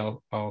you're ready,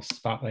 I'll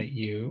spotlight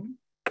you.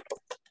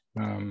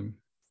 There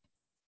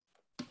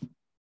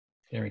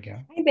we go.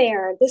 Hi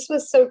there. This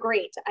was so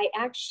great. I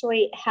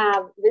actually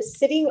have this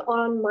sitting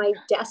on my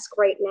desk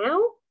right now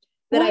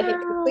that I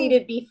had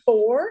completed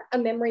before, a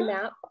memory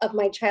map of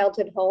my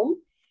childhood home,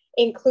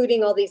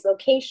 including all these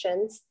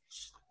locations.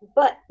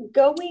 But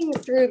going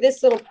through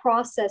this little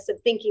process of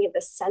thinking of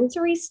the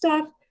sensory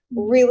stuff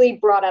really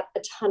brought up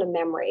a ton of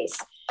memories.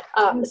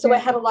 So I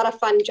had a lot of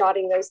fun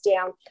jotting those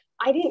down.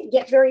 I didn't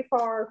get very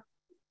far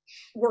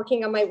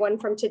working on my one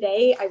from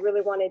today. I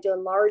really wanted to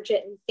enlarge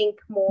it and think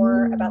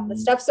more about the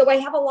stuff. So I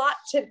have a lot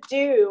to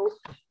do,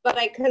 but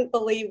I couldn't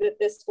believe that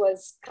this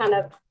was kind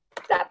of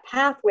that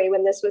pathway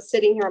when this was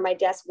sitting here on my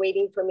desk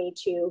waiting for me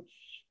to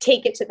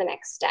take it to the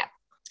next step.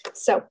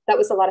 So that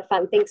was a lot of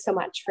fun. Thanks so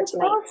much for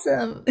tonight.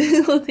 Awesome.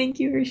 Well, thank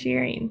you for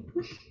sharing.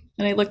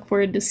 And I look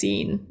forward to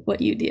seeing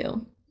what you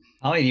do.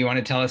 Holly, do you want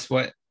to tell us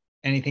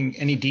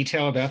any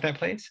detail about that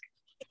place?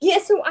 Yeah,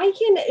 so I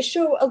can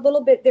show a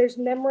little bit. There's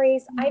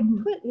memories. I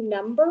put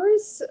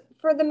numbers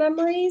for the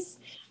memories.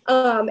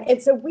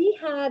 And so we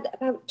had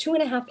about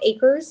 2.5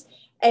 acres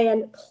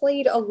and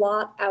played a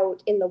lot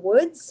out in the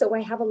woods. So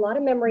I have a lot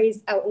of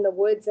memories out in the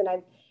woods, and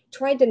I've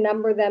tried to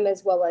number them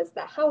as well as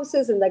the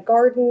houses and the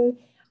garden.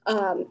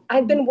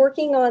 I've been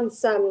working on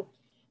some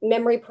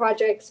memory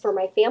projects for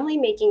my family,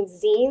 making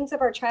zines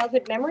of our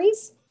childhood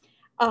memories.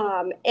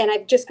 And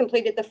I've just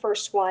completed the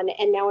first one,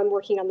 and now I'm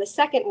working on the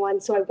second one.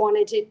 So I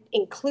wanted to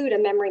include a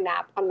memory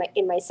map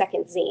in my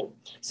second zine.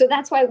 So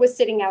that's why I was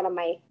sitting out on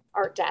my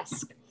art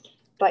desk.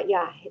 But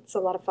yeah, it's a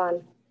lot of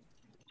fun.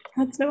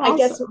 That's so awesome. I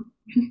guess,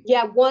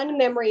 yeah, one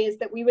memory is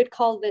that we would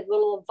call the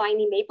little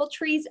viney maple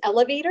trees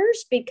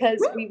elevators, because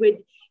we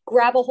would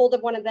grab a hold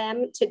of one of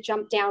them to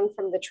jump down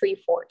from the tree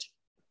fort.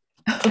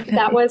 Okay.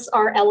 That was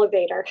our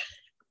elevator.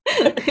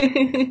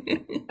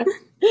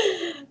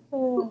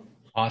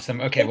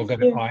 Awesome. Okay, we'll go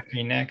to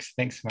Audrey next.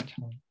 Thanks so much,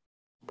 Holly.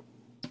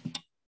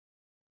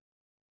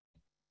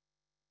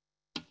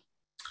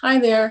 Hi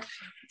there.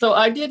 So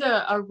I did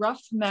a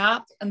rough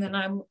map, and then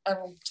I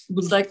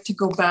would like to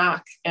go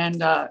back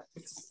and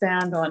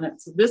expand on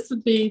it. So this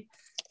would be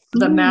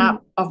the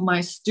map of my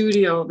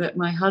studio that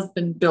my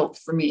husband built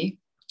for me.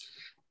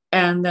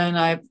 And then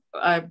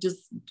I've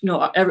just,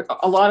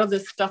 a lot of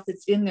this stuff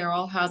that's in there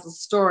all has a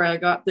story. I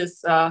got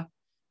this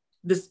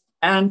this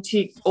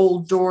antique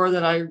old door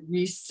that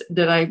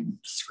I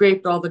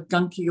scraped all the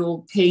gunky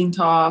old paint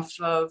off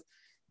of,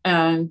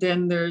 and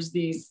then there's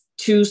these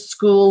 2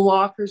 school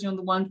lockers,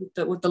 the ones with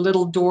the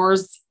little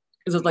doors.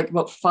 There's like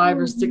about 5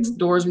 or 6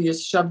 doors where you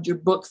just shoved your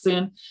books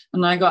in.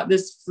 And I got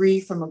this free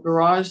from a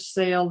garage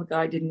sale. The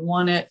guy didn't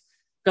want it.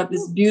 Got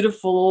this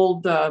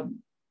beautiful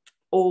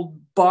old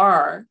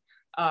bar.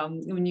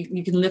 When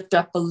you can lift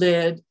up a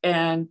lid,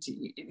 and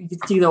you can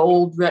see the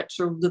old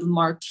retro little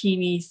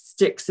martini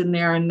sticks in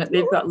there, and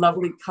they've got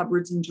lovely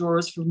cupboards and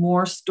drawers for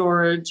more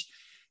storage.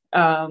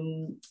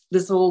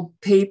 This old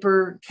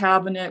paper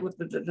cabinet with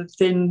the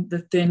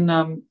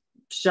thin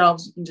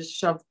shelves you can just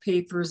shove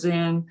papers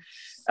in.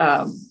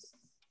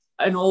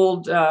 An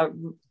old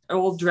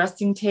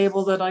dressing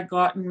table that I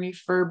got and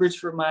refurbished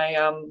for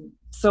my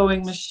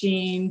sewing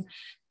machine,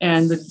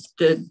 and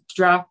the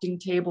drafting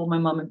table my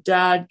mom and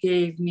dad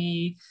gave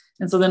me.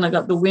 And so then I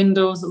got the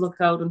windows that look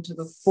out into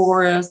the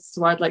forest.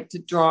 So I'd like to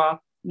draw,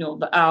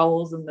 the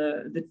owls and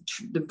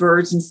the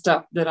birds and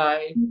stuff that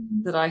I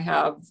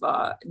have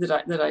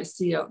that I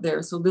see out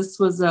there. So this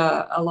was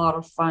a lot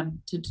of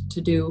fun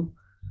to do.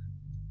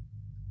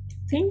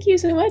 Thank you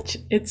so much.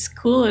 It's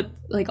cool.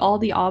 Like all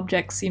the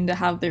objects seem to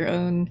have their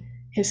own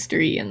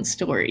history and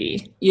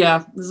story.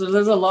 Yeah, there's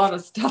a lot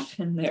of stuff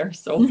in there.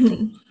 So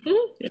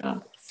yeah.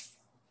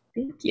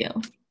 Thank you.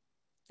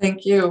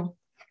 Thank you.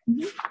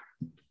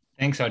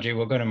 Thanks, Audrey.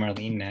 We'll go to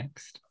Marlene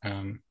next.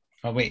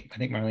 Oh, wait, I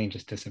think Marlene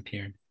just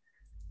disappeared.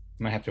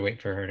 I might have to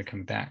wait for her to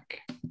come back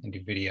and do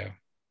video.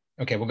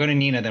 Okay, we'll go to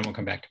Nina, then we'll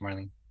come back to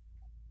Marlene.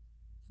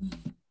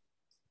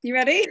 You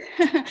ready?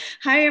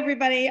 Hi,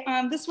 everybody.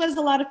 This was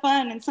a lot of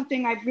fun and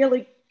something I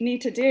really need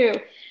to do.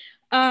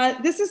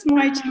 This is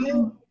my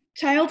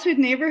childhood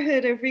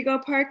neighborhood of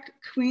Rego Park,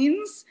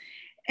 Queens.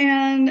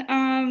 And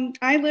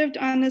I lived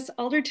on this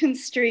Alderton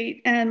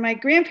Street, and my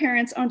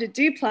grandparents owned a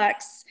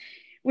duplex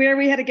where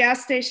we had a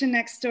gas station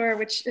next door,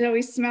 which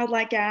always smelled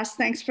like gas.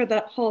 Thanks for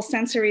the whole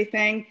sensory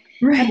thing.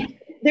 Right. And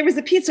there was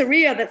a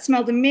pizzeria that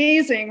smelled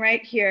amazing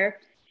right here.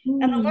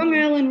 And the Long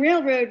Island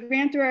Railroad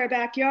ran through our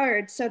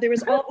backyard. So there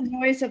was all the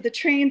noise of the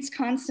trains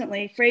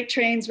constantly, freight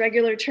trains,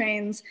 regular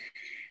trains.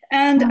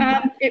 And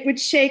it would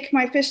shake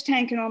my fish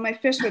tank, and all my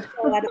fish would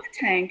fall out of the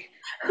tank.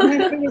 And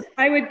then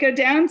I would go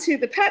down to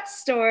the pet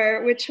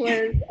store, which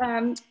was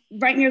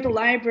right near the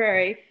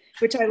library,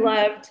 which I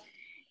loved.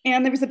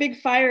 And there was a big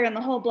fire, and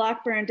the whole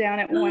block burned down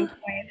at one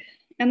point.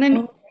 And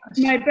then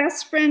my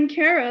best friend,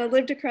 Kara,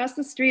 lived across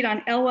the street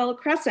on Elwell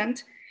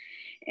Crescent.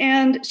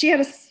 And she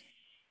had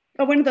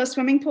one of those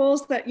swimming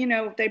pools that,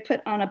 they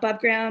put on above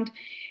ground.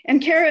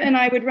 And Kara and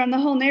I would run the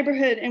whole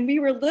neighborhood, and we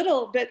were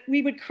little, but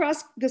we would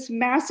cross this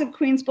massive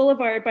Queens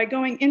Boulevard by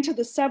going into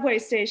the subway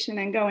station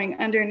and going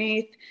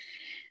underneath.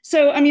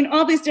 So,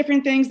 all these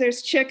different things.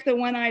 There's Chick, the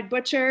one-eyed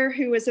butcher,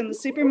 who was in the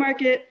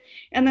supermarket,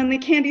 and then the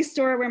candy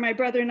store where my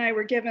brother and I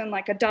were given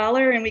like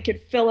 $1 and we could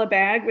fill a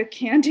bag with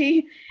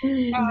candy.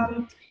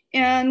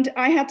 And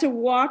I had to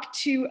walk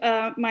to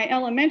my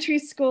elementary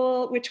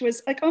school, which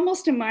was like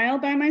almost a mile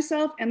by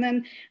myself. And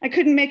then I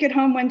couldn't make it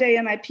home one day,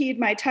 and I peed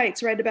my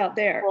tights right about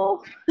there.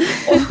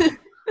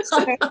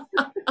 So,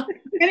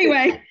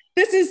 Anyway,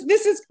 this is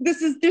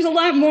there's a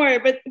lot more,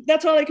 but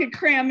that's all I could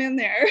cram in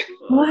there.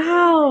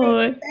 Wow.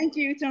 So thank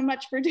you so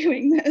much for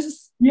doing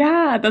this.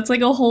 Yeah, that's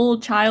like a whole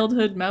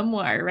childhood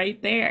memoir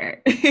right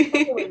there.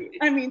 Totally.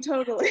 I mean,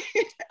 totally.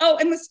 Oh,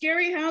 and the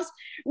scary house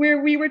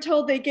where we were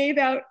told they gave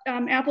out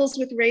apples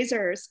with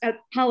razors at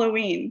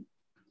Halloween.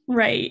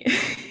 Right.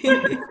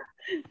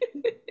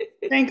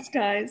 Thanks,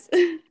 guys.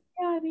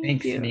 Yeah,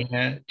 Thanks, you.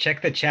 Nina.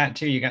 Check the chat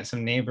too. You got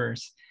some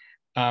neighbors.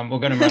 We'll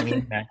go to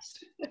Marlene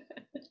next.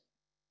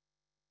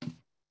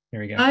 Here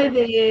we go. Hi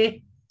there.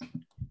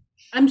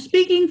 I'm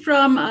speaking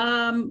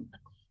from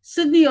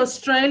Sydney,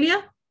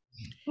 Australia.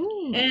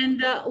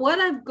 And what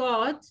I've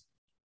got,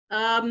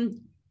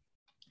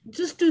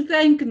 just to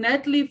thank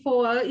Natalie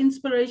for her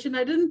inspiration.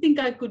 I didn't think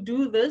I could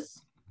do this,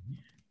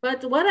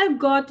 but what I've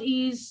got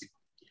is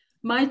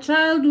my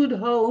childhood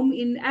home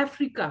in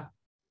Africa.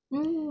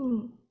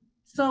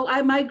 So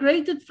I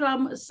migrated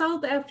from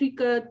South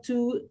Africa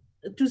to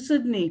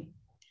Sydney.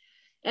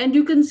 And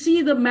you can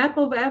see the map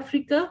of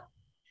Africa.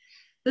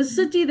 The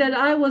city that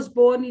I was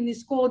born in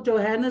is called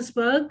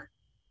Johannesburg.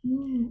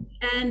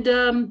 And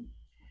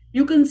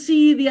you can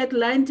see the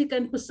Atlantic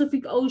and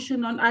Pacific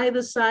Ocean on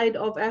either side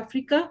of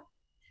Africa.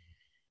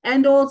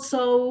 And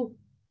also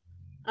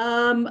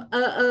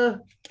a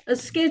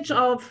sketch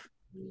of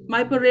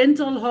my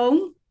parental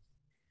home.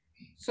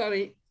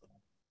 Sorry,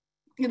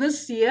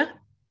 this year.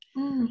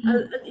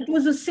 It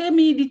was a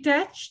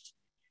semi-detached,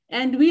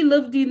 and we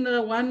lived in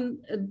one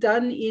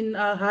done in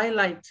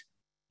highlight.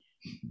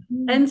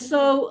 And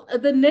so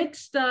the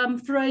next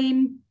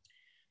frame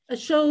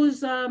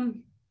shows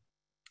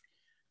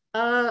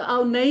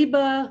our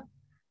neighbor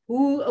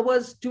who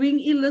was doing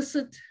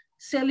illicit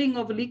selling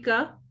of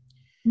liquor.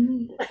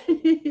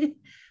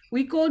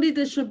 We called it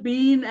a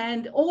shebeen,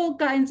 and all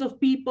kinds of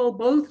people,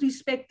 both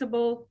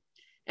respectable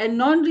and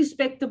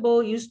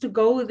non-respectable, used to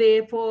go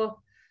there for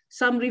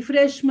some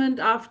refreshment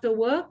after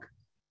work.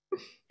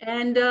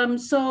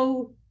 And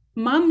so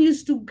Mom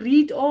used to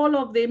greet all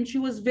of them. She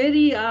was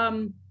very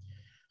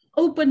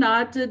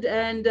open-hearted,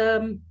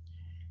 and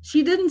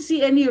she didn't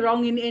see any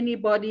wrong in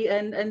anybody,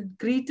 and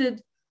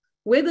greeted,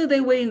 whether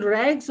they were in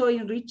rags or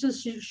in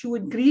riches, she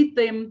would greet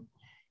them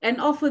and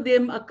offer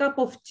them a cup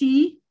of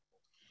tea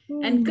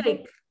and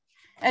cake.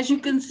 As you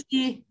can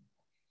see,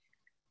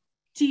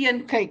 tea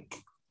and cake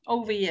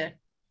over here.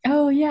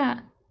 Oh, yeah.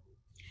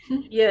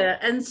 Yeah,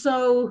 and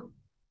so,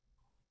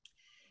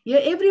 yeah,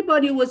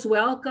 everybody was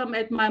welcome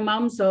at my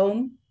mom's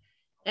home.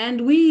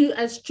 And we,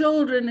 as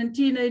children and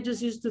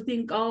teenagers, used to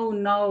think, oh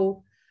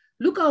no,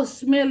 look how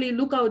smelly,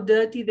 look how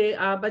dirty they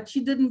are. But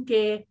she didn't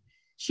care.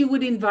 She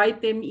would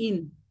invite them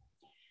in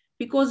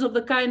because of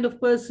the kind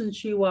of person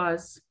she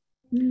was.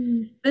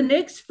 The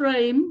next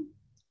frame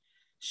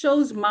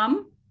shows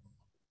Mom.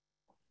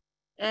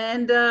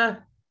 And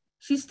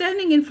she's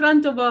standing in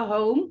front of her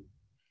home.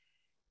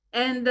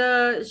 And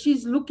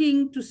she's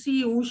looking to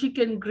see who she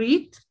can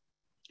greet.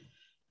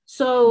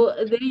 So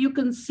there you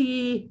can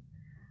see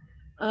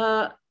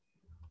her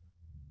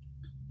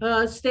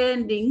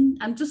standing.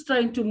 I'm just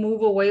trying to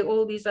move away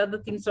all these other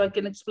things so I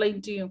can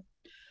explain to you.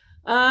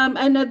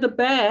 And at the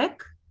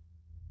back,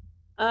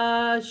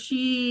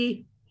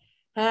 she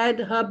had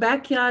her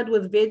backyard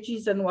with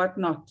veggies and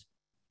whatnot.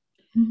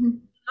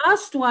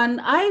 Last one,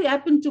 I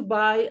happened to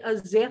buy a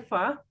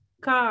Zephyr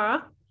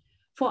car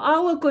for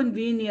our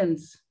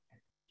convenience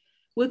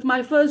with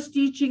my first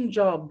teaching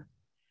job.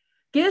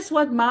 Guess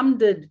what Mom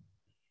did?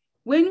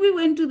 When we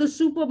went to the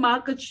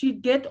supermarket,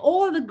 she'd get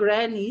all the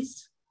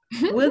grannies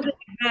with the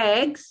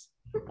bags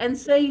and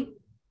say,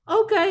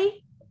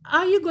 okay,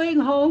 are you going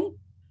home?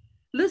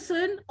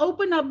 Listen,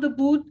 open up the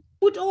boot,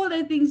 put all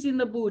their things in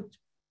the boot,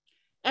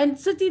 and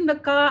sit in the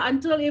car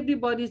until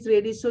everybody's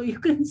ready. So you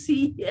can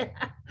see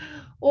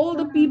all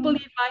the people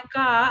in my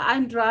car.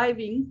 I'm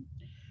driving,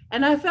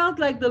 and I felt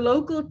like the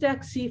local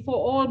taxi for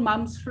all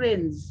Mom's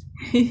friends.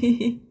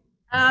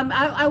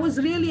 I was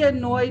really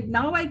annoyed.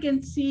 Now I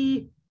can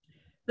see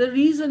the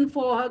reason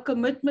for her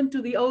commitment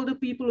to the older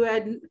people who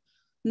had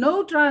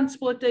no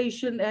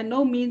transportation and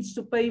no means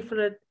to pay for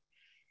it.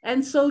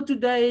 And so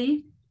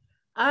today,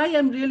 I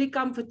am really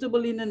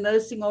comfortable in a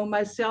nursing home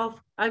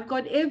myself. I've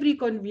got every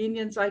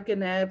convenience I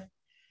can have.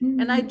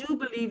 And I do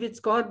believe it's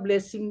God's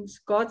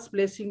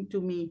blessing to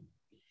me.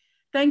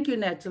 Thank you,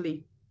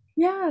 Natalie.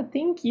 Yeah,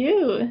 thank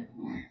you.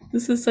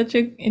 This is such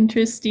an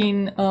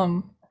interesting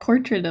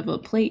portrait of a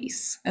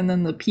place and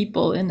then the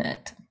people in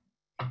it.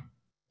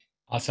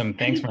 Awesome.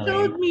 Thanks,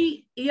 Marlene.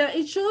 Marlene.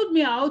 It showed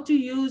me how to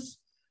use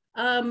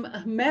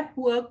map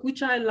work,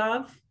 which I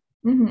love,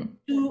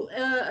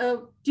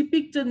 to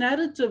depict a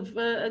narrative.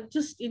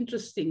 Just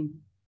interesting.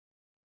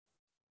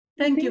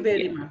 Thank you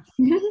very much.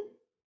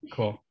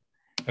 Cool.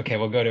 Okay,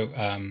 we'll go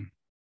to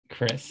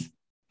Chris.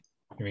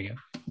 Here we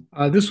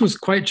go. This was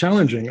quite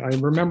challenging. I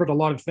remembered a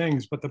lot of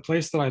things, but the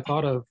place that I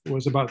thought of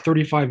was about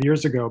 35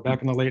 years ago,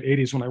 back in the late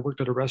 80s, when I worked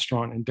at a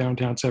restaurant in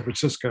downtown San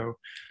Francisco.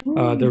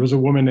 There was a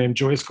woman named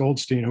Joyce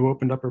Goldstein who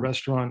opened up a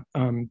restaurant.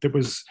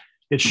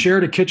 It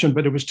shared a kitchen,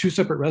 but it was two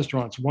separate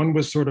restaurants. One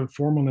was sort of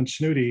formal and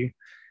snooty,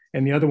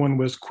 and the other one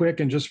was quick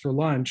and just for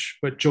lunch.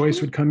 But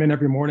Joyce would come in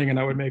every morning, and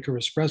I would make her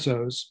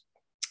espressos,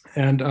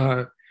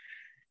 and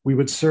we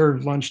would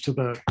serve lunch to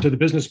the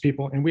business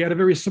people. And we had a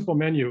very simple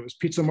menu. It was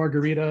pizza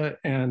margarita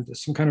and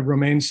some kind of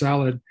romaine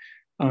salad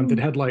that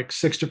had like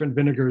 6 different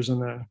vinegars in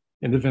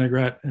the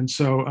vinaigrette. And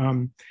so,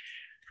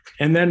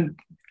 and then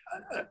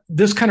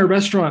this kind of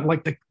restaurant,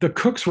 like the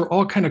cooks were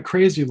all kind of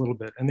crazy a little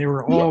bit, and they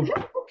were all,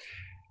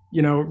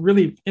 you know,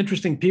 really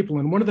interesting people.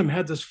 And one of them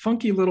had this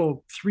funky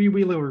little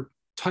 3-wheeler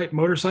type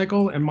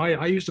motorcycle, and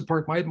I used to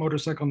park my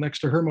motorcycle next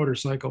to her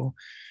motorcycle.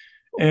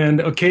 And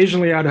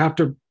occasionally I'd have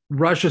to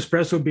rush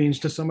espresso beans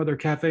to some other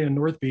cafe in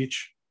North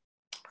Beach.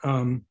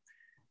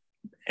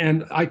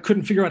 And I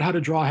couldn't figure out how to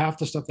draw half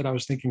the stuff that I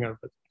was thinking of.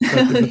 But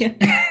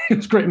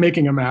it's great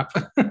making a map.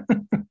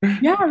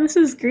 Yeah, this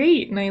is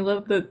great. And I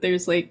love that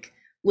there's like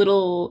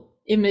little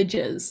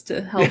images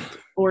to help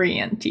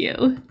orient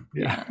you.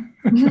 Yeah.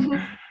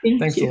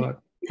 Thanks a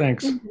lot.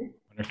 Thanks.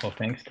 Wonderful.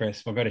 Thanks,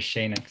 Chris. We'll go to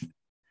Shay next.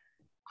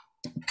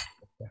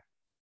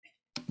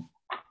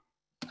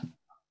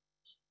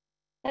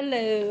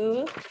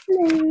 Hello.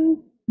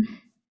 Hello.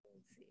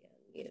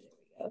 There we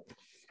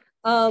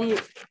go.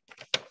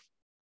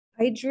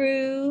 I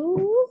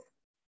drew.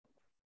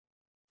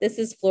 This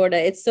is Florida.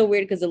 It's so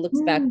weird because it looks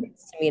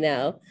backwards to me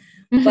now.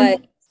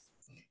 But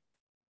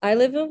I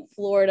live in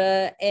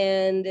Florida,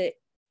 and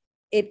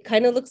it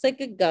kind of looks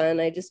like a gun.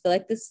 I just feel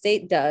like the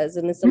state does.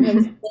 And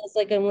sometimes it feels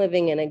like I'm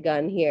living in a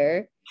gun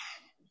here.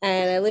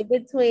 And I live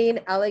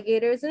between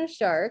alligators and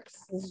sharks.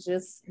 It's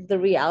just the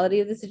reality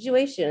of the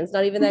situation. It's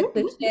not even that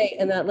cliche.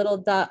 And that little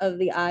dot of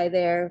the eye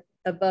there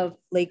above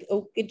Lake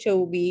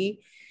Okeechobee,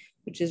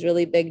 which is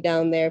really big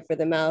down there for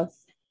the mouth.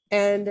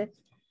 And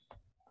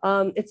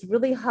it's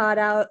really hot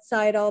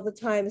outside all the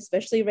time,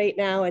 especially right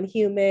now, and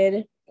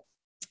humid.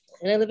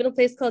 And I live in a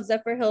place called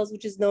Zephyr Hills,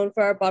 which is known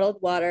for our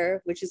bottled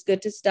water, which is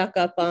good to stock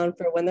up on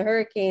for when the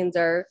hurricanes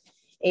are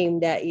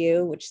aimed at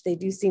you, which they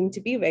do seem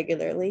to be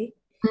regularly.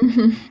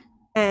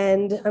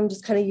 And I'm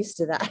just kind of used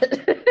to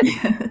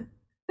that.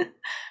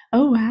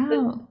 Oh,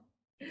 wow.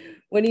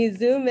 When you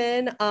zoom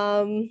in,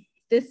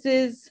 this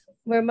is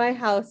where my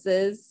house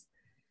is.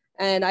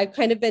 And I've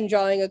kind of been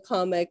drawing a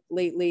comic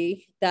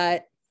lately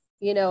that,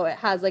 you know, it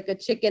has like a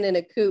chicken in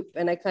a coop.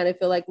 And I kind of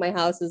feel like my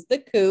house is the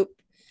coop.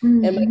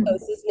 And my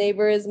closest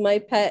neighbor is my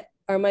pet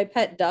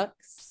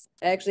ducks.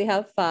 I actually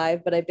have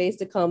 5, but I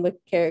based a comic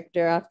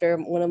character after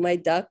one of my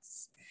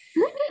ducks.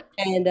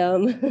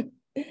 And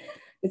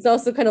it's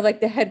also kind of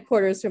like the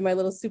headquarters for my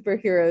little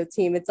superhero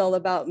team. It's all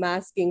about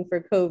masking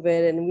for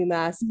COVID, and we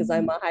mask because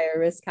I'm a higher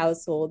risk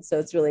household. So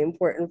it's really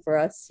important for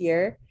us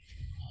here.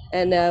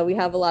 And we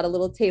have a lot of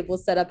little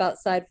tables set up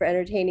outside for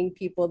entertaining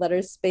people that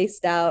are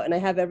spaced out. And I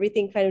have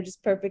everything kind of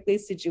just perfectly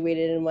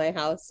situated in my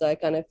house. So I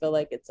kind of feel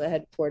like it's a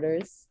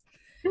headquarters.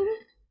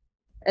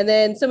 And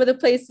then some of the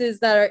places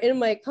that are in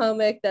my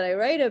comic that I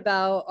write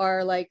about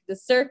are like the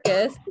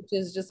circus, which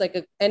is just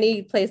like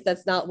any place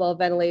that's not well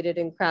ventilated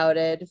and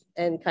crowded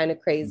and kind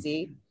of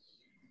crazy.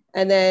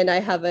 And then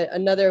I have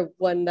another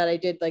one that I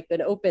did, like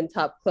an open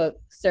top cook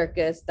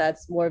circus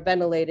that's more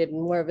ventilated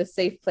and more of a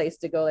safe place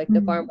to go, like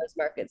the farmers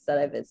markets that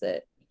I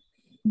visit.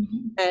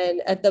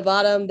 And at the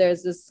bottom,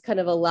 there's this kind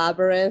of a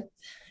labyrinth,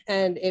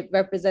 and it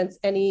represents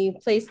any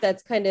place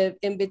that's kind of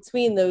in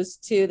between those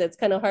two that's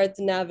kind of hard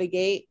to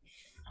navigate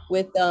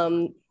with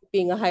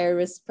being a higher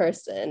risk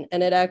person.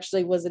 And it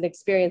actually was an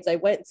experience. I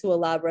went to a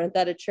labyrinth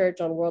at a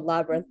church on World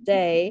Labyrinth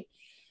Day,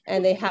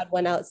 and they had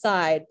one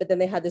outside, but then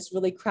they had this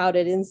really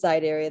crowded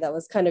inside area that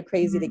was kind of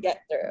crazy to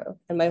get through.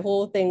 And my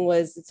whole thing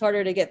was, it's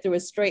harder to get through a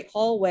straight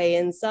hallway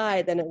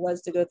inside than it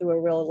was to go through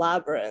a real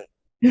labyrinth.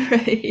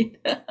 Right.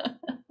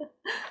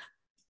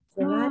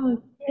 So that's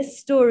a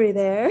story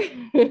there.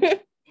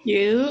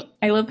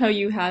 I love how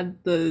you had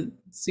the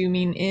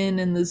zooming in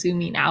and the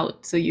zooming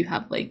out, so you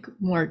have like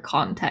more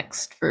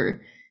context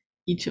for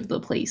each of the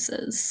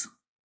places.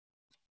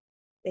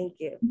 Thank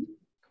you.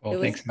 Cool.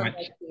 Thanks so much.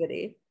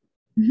 Activity.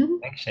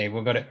 Thanks, Shay.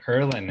 We'll go to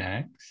Erla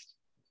next.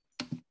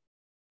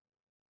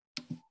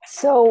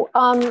 So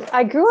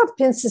I grew up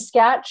in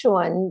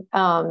Saskatchewan,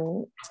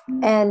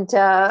 and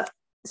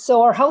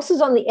so our house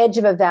is on the edge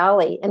of a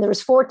valley, and there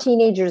was 4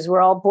 teenagers who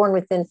were all born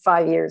within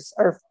 5 years,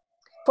 or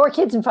 4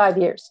 kids in 5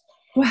 years.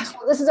 Wow. So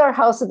this is our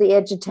house at the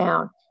edge of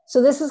town.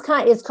 So this is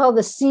it's called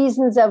the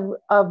Seasons of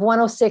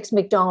 106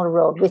 McDonald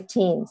Road with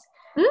teens.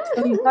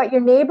 So you've got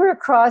your neighbor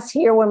across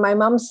here. When my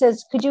mom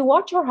says, could you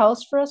watch our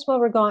house for us while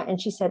we're gone? And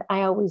she said,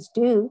 I always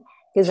do,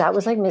 because that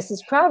was like Mrs.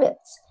 Kravitz.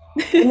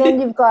 And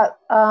then you've got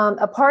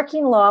a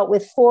parking lot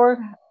with 4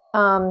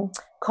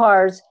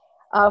 cars,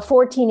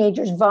 4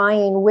 teenagers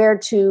vying where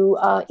to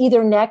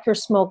either neck or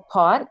smoke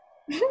pot.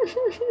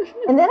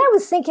 And then I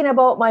was thinking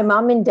about my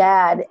mom and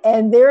dad,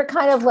 and they're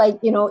kind of like,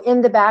 you know,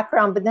 in the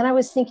background. But then I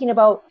was thinking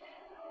about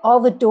all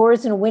the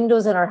doors and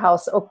windows in our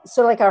house.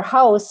 So like our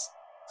house,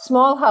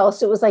 small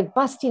house, it was like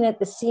busting at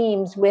the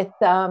seams with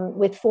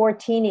 4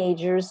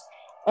 teenagers.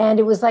 And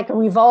it was like a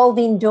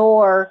revolving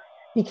door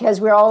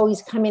because we're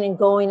always coming and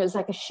going. It was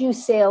like a shoe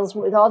sales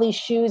with all these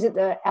shoes at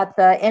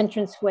the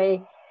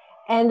entranceway.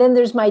 And then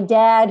there's my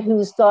dad,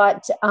 who's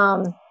got,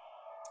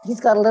 he's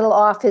got a little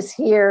office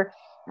here.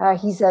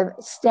 He's a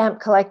stamp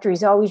collector.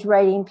 He's always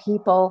writing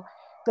people.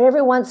 But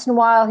every once in a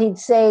while, he'd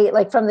say,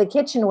 like from the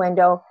kitchen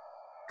window,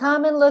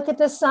 come and look at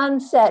the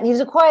sunset. And he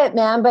was a quiet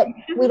man, but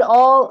we'd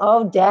all,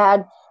 oh,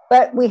 Dad.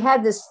 But we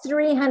had this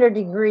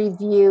 300-degree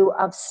view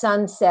of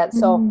sunset.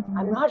 So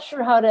I'm not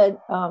sure how to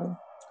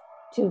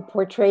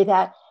portray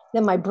that.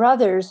 Then my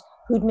brothers,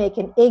 who'd make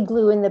an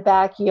igloo in the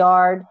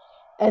backyard.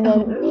 And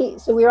then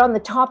we were on the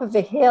top of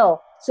a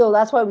hill. So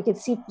that's why we could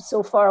see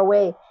so far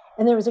away.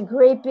 And there was a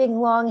great big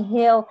long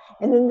hill.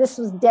 And then this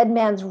was Dead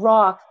Man's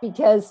Rock,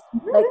 because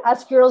like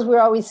us girls, we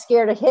were always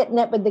scared of hitting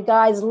it, but the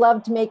guys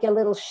loved to make a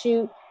little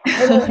shoot.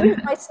 And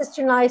then my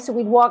sister and I, so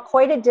we'd walk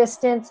quite a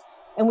distance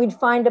and we'd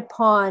find a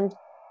pond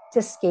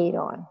to skate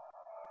on.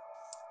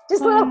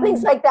 Just little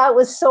things like that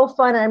was so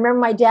fun. And I remember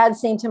my dad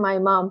saying to my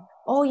mom,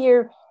 oh,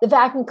 the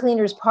vacuum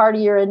cleaner is part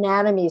of your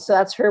anatomy. So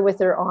that's her with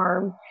her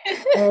arm.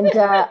 And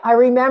I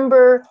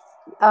remember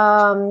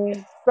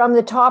from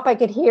the top, I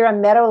could hear a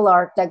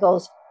meadowlark that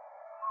goes.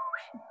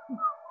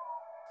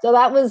 So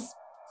that was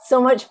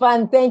so much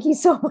fun. Thank you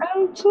so much.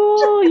 Oh,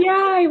 cool. Yeah,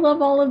 I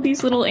love all of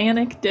these little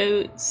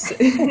anecdotes.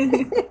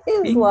 It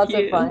was lots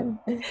of fun.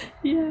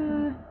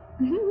 Yeah.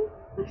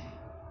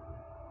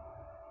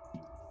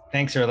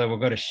 Thanks, Erla. We'll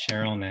go to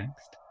Cheryl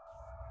next.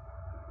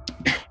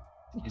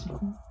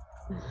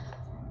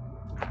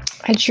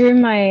 I drew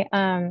my,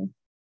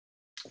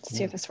 let's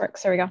see if this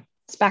works. There we go.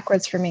 It's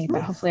backwards for me,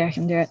 but hopefully I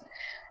can do it.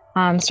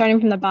 Starting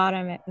from the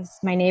bottom, it was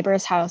my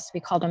neighbor's house. We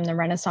called him the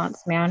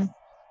Renaissance Man.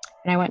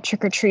 And I went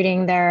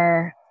trick-or-treating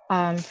there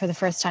for the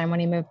first time when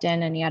he moved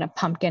in, and he had a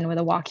pumpkin with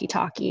a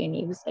walkie-talkie, and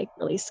he was like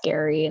really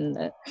scary in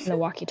the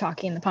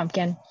walkie-talkie and the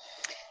pumpkin.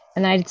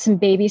 And I did some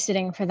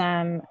babysitting for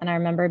them. And I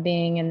remember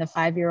being in the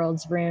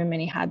 5-year-old's room,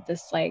 and he had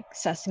this like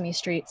Sesame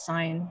Street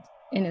sign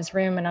in his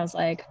room. And I was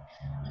like,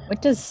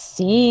 what does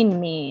scene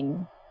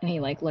mean? And he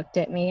like looked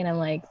at me and I'm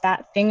like,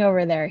 that thing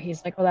over there.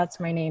 He's like, oh, that's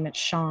my name. It's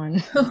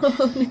Sean.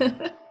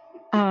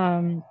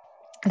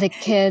 The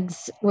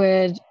kids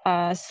would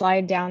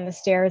slide down the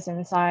stairs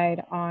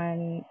inside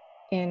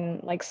in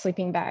like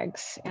sleeping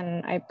bags.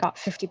 And I got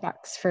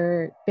 $50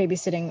 for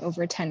babysitting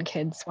over 10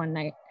 kids one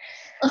night.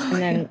 And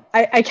then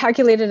I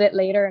calculated it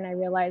later and I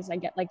realized I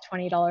get like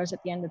 $20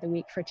 at the end of the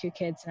week for 2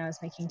 kids, and I was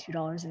making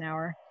 $2 an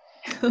hour.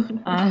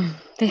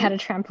 They had a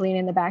trampoline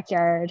in the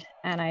backyard,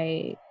 and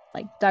I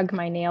like dug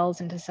my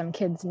nails into some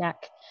kid's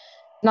neck,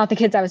 not the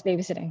kids I was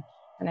babysitting,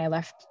 and I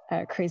left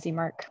a crazy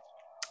mark.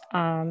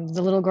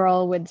 The little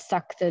girl would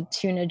suck the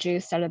tuna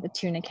juice out of the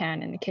tuna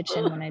can in the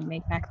kitchen when I'd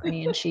make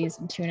macaroni and cheese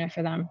and tuna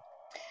for them.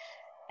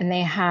 And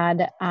they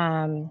had,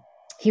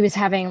 he was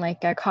having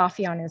like a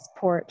coffee on his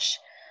porch,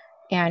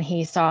 and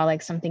he saw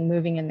like something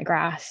moving in the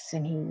grass,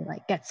 and he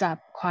like gets up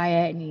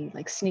quiet and he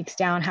like sneaks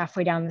down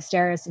halfway down the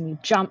stairs, and he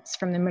jumps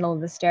from the middle of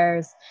the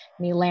stairs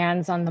and he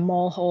lands on the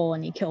mole hole,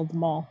 and he killed the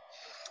mole.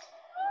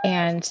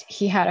 And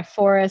he had a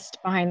forest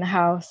behind the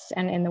house,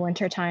 and in the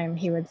wintertime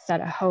he would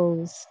set a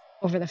hose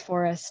over the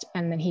forest,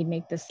 and then he'd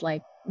make this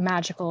like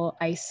magical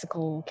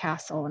icicle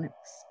castle, and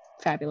it's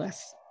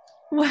fabulous.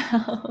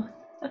 Wow.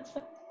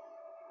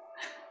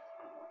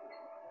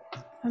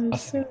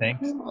 Awesome.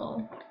 Thanks.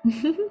 Cool.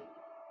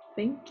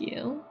 Thank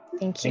you.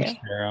 Thank you. Thanks,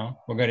 Cheryl.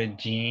 We'll go to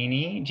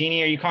Jeannie.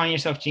 Jeannie, are you calling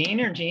yourself Jean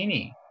or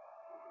Jeannie?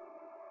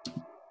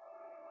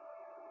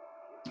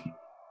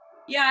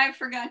 Yeah, I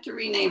forgot to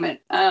rename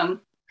it.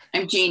 I'm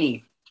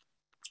Jeannie.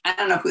 I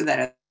don't know who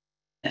that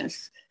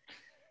is.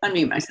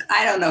 Unmute myself.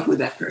 I don't know who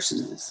that person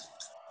is.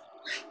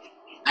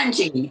 I'm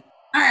Jeannie.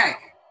 All right.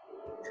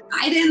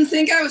 I didn't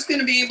think I was going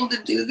to be able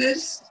to do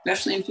this,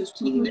 especially in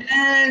 15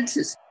 minutes,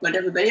 is what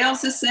everybody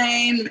else is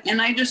saying,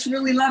 and I just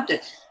really loved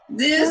it.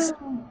 This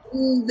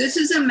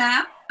is a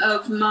map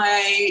of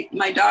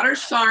my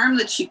daughter's farm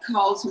that she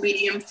calls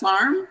Medium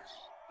Farm,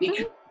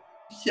 because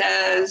she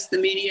says the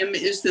medium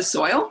is the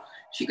soil.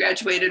 She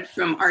graduated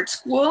from art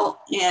school,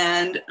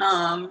 and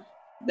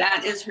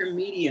that is her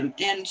medium.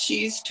 And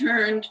she's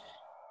turned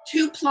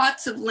 2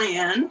 plots of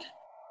land.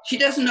 She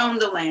doesn't own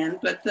the land,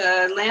 but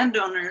the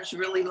landowners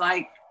really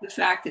like the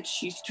fact that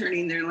she's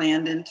turning their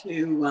land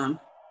into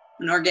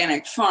an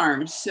organic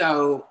farm.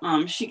 So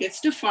she gets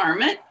to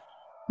farm it.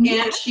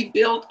 And she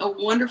built a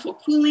wonderful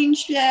cooling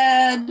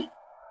shed.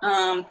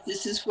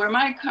 This is where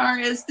my car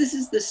is. This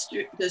is the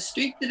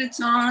street that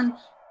it's on.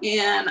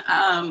 And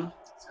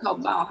it's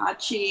called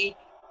Balhachi.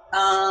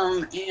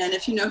 And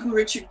if you know who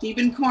Richard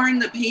Diebenkorn,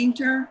 the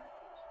painter,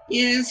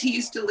 is, he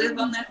used to live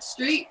on that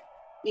street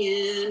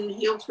in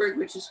Healdsburg,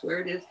 which is where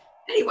it is.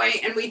 Anyway,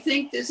 and we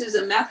think this is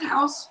a meth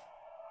house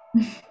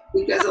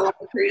because a lot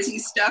of crazy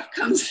stuff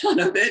comes out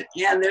of it.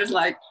 And there's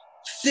like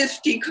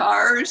 50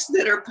 cars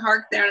that are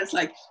parked there. And it's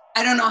like,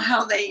 I don't know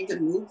how they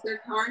even move their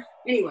cars.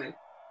 Anyway,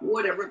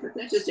 whatever, but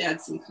that just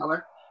adds some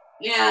color.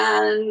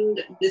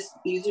 And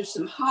these are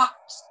some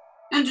hops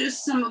and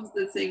just some of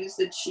the things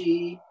that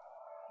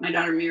my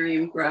daughter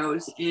Miriam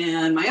grows.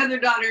 And my other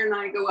daughter and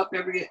I go up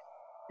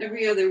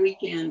every other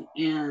weekend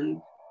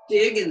and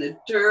dig in the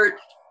dirt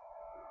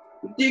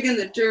dig in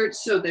the dirt,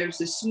 so there's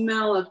the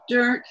smell of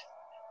dirt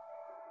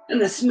and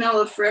the smell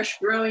of fresh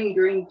growing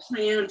green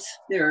plants.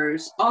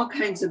 There's all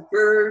kinds of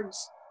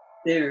birds.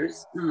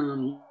 There's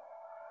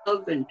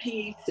love and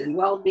peace and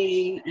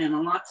well-being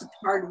and lots of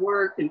hard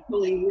work and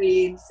pulling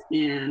weeds.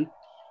 And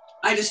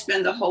I just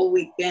spend the whole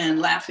weekend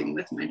laughing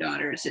with my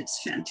daughters.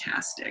 It's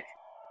fantastic.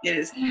 It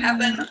is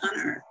heaven on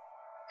earth.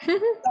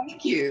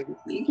 Thank you.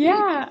 Thank you.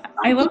 Yeah,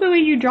 I love the way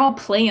you draw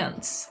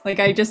plants. Like,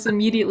 I just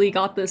immediately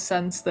got the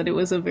sense that it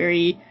was a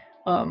very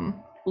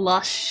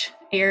lush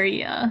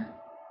area.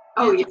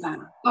 Oh yeah,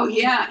 oh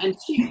yeah, and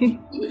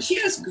she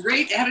has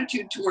great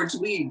attitude towards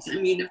weeds. I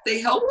mean, if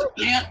they help the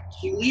plant,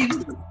 she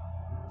leaves them.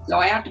 So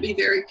I have to be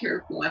very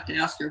careful. I have to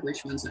ask her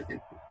which ones I can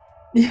put.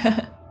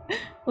 Yeah.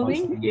 Well,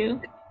 thank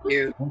you. Thank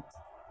you.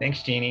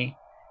 Thanks, Jeannie.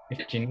 If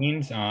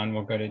Janine's on,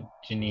 we'll go to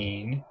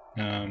Janine.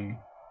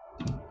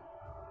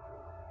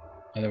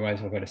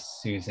 Otherwise, we'll go to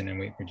Susan and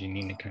wait for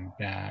Janine to come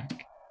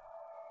back.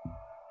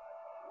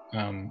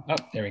 Oh,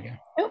 there we go.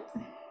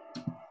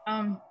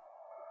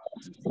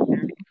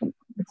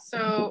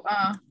 So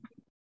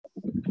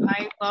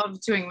I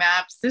love doing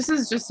maps. This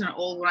is just an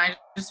old one. I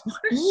just want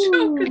to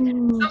show because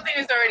something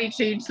has already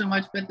changed so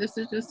much, but this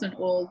is just an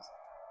old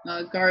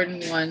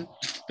garden one.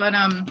 But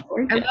I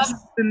love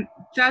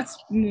that's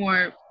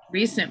more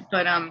recent.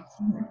 But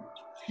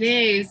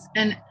today's,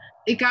 and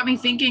it got me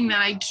thinking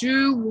that I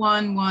drew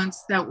one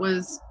once that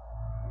was,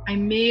 I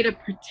made a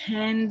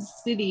pretend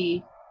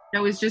city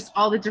that was just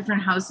all the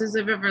different houses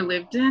I've ever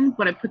lived in,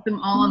 but I put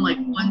them all on like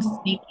one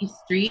sneaky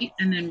street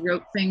and then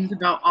wrote things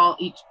about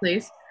each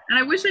place. And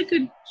I wish I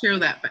could show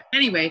that, but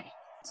anyway,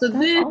 so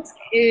this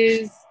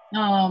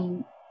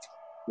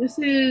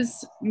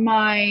is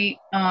my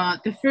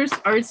the first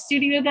art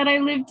studio that I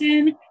lived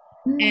in.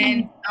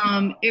 And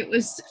it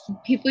was,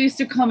 people used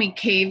to call me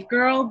Cave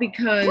Girl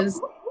because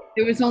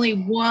there was only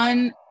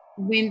one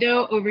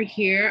window over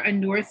here, a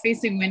north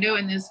facing window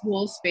in this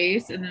whole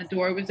space, and the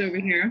door was over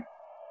here.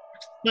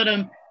 But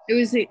it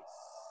was an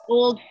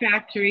old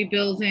factory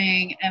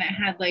building, and it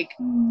had like,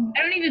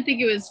 I don't even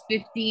think it was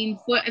 15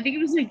 foot. I think it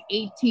was like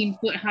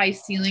 18-foot high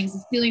ceilings.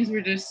 The ceilings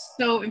were just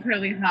so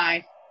incredibly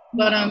high.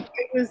 But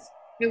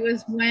it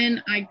was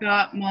when I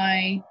got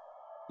my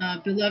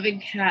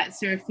beloved cat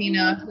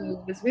Serafina,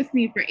 who was with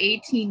me for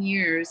 18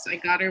 years. I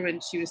got her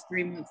when she was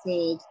 3 months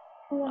old.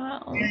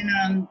 Wow.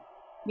 And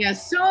yeah,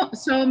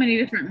 so many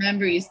different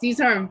memories.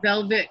 These are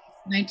velvet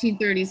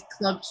 1930s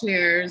club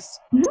chairs.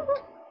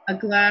 A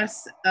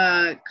glass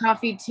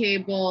coffee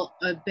table,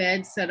 a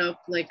bed set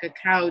up like a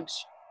couch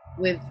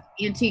with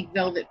antique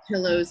velvet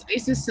pillows. I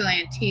used to sell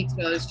antiques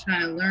while I was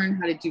trying to learn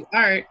how to do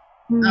art.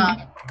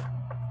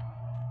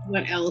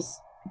 What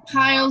else?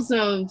 Piles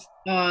of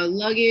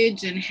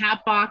luggage and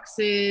hat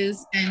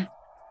boxes and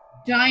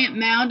giant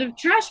mound of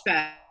trash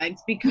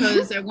bags,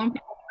 because at one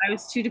point I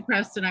was too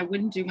depressed and I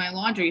wouldn't do my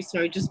laundry,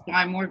 so I just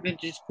buy more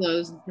vintage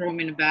clothes and throw them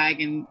in a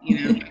bag, and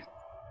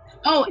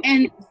Oh,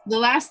 and the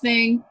last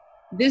thing,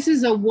 this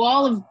is a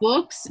wall of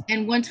books,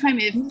 and one time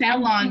it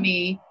fell on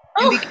me,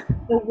 and because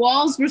the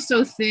walls were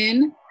so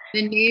thin,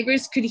 the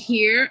neighbors could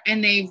hear,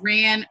 and they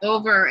ran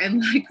over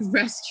and like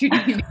rescued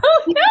me.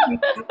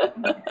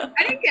 I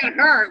didn't get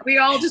hurt. We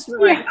all just were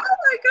like, oh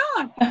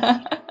my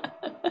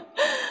God.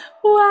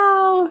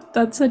 Wow,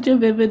 that's such a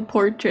vivid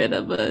portrait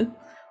of a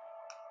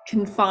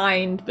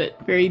confined but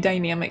very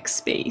dynamic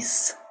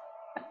space.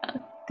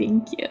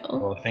 Thank you.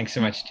 Well, thanks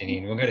so much,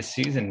 Janine. We'll go to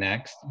Susan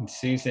next. And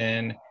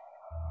Susan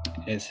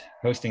is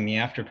hosting the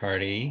after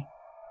party,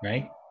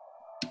 right?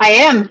 I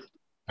am.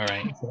 All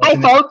right. So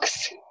hi,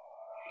 folks.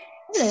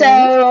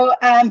 Hello.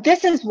 So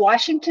this is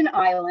Washington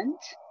Island,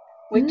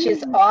 which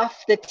is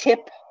off the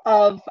tip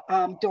of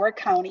Door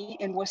County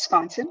in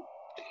Wisconsin.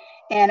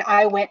 And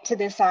I went to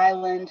this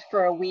island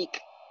for a week,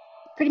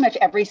 pretty much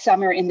every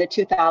summer in the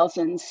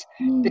 2000s,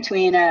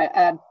 between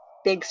a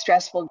big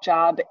stressful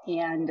job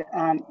and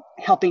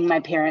helping my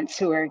parents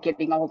who are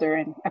getting older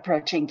and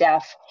approaching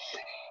death.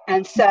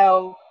 And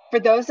so for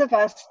those of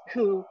us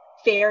who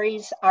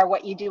ferries are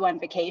what you do on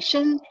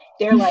vacation,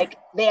 they're like,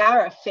 they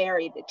are a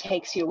ferry that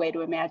takes you away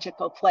to a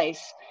magical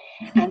place.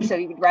 And so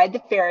you would ride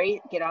the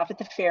ferry, get off at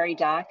the ferry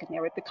dock, and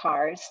there were the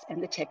cars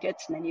and the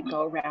tickets, and then you'd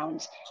go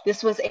around.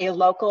 This was a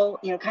local,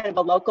 kind of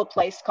a local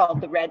place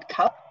called the Red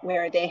Cup,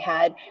 where they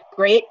had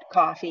great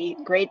coffee,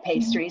 great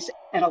pastries,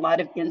 and a lot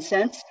of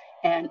incense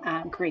and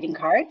greeting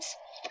cards.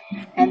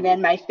 And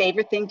then my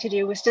favorite thing to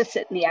do was to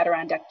sit in the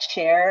Adirondack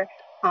chair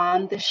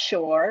on the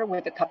shore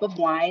with a cup of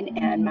wine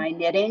and my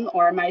knitting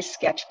or my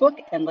sketchbook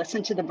and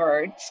listen to the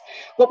birds.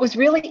 What was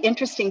really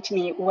interesting to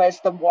me was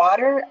the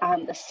water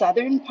on the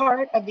southern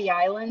part of the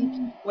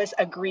island was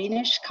a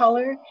greenish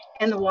color,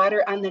 and the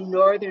water on the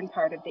northern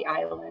part of the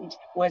island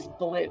was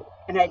blue.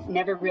 And I'd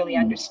never really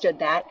understood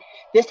that.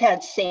 This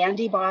had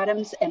sandy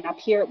bottoms, and up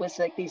here it was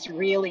like these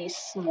really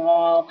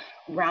small,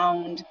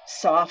 round,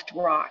 soft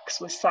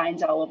rocks with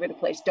signs all over the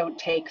place. Don't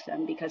take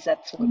them, because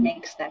that's what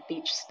makes that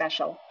beach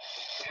special.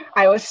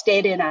 I those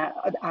stayed in a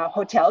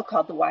hotel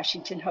called the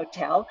Washington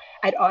Hotel.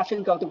 I'd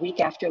often go the week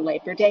after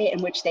Labor Day,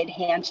 in which they'd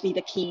hand me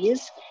the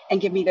keys and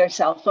give me their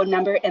cell phone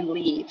number and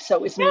leave. So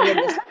it was me in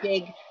this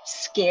big,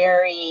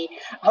 scary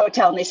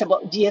hotel. And they said,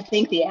 well, do you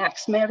think the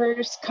axe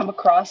murderers come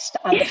across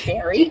on the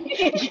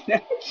ferry?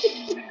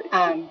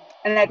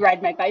 And I'd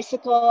ride my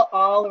bicycle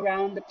all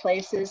around the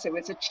places. There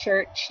was a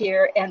church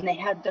here, and they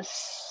had the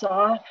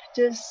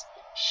softest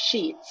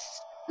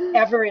sheets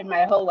ever in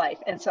my whole life.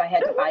 And so I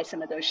had to buy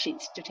some of those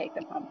sheets to take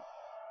them home.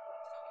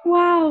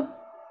 Wow.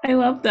 I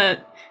love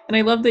that. And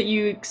I love that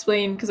you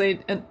explained, because I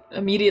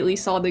immediately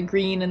saw the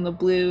green and the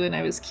blue, and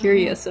I was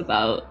curious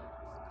about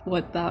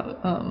what that,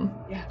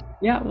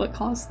 what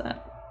caused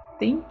that.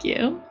 Thank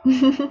you.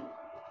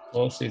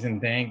 Well, Susan,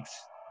 thanks.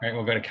 All right,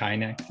 we'll go to Kai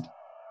next.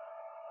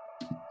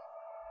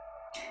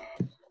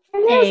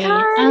 Hey,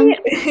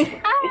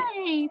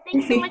 hi.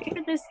 Thanks so much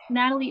for this,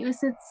 Natalie. It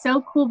was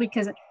so cool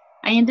because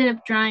I ended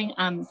up drawing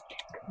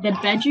the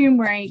bedroom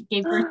where I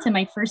gave birth to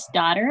my first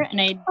daughter,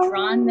 and I had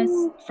drawn this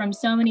from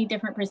so many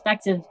different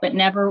perspectives, but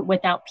never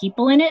without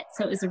people in it.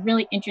 So it was a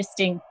really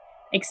interesting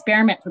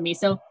experiment for me.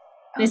 So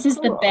this is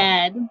the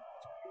bed,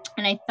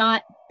 and I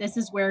thought this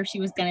is where she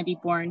was going to be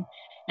born.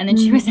 And then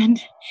she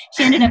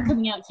ended up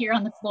coming out here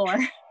on the floor.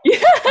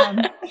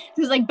 It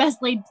was like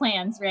best laid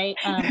plans, right?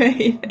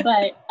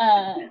 But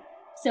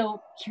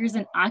so here's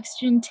an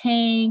oxygen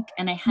tank,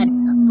 and I had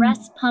a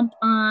breast pump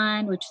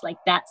on, which like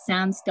that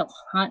sound still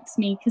haunts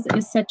me because it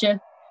was such a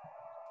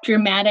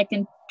dramatic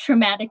and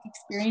traumatic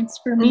experience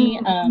for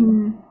me.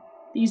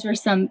 These were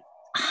some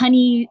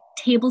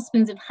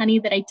tablespoons of honey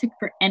that I took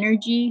for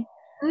energy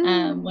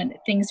when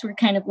things were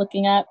kind of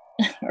looking up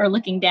or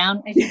looking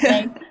down, I should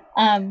say.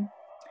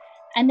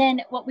 And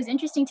then what was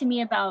interesting to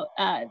me about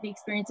the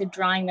experience of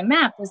drawing the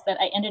map was that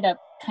I ended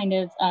up kind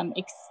of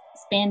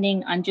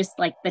expanding on just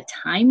like the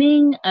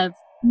timing of,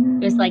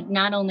 it was like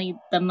not only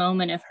the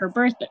moment of her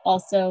birth, but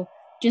also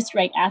just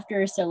right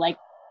after. So like,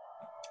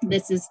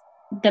 this is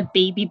the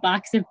baby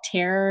box of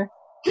terror.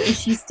 Is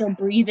she still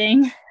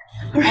breathing?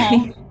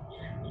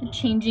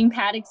 Changing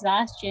pad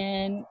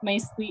exhaustion.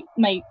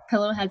 My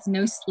pillow has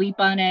no sleep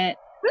on it.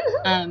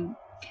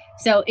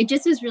 So it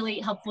just was really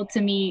helpful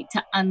to me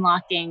to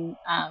unlocking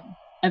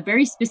a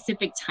very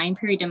specific time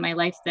period in my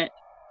life that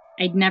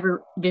I'd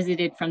never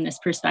visited from this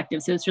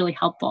perspective. So it's really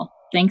helpful.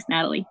 Thanks,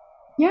 Natalie.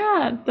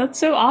 Yeah, that's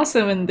so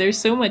awesome. And there's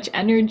so much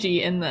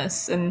energy in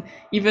this. And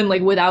even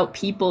like without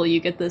people,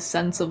 you get this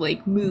sense of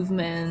like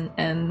movement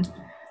and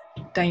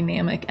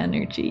dynamic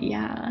energy.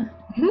 Yeah.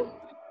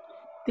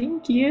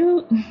 Thank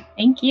you.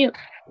 Thank you.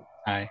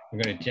 Hi,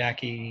 we'll go to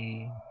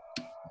Jackie.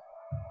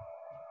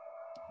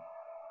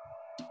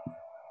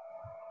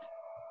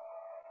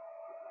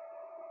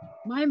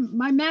 My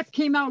map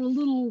came out a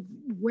little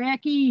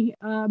wacky.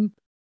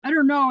 I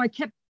don't know. I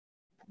kept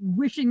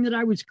wishing that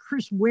I was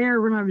Chris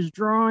Ware when I was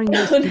drawing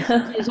this.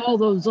 It's all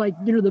those like,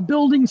 you know, the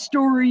building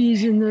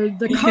stories and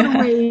the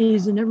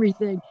cutaways and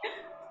everything.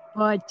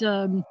 But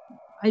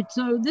I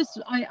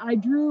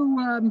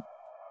drew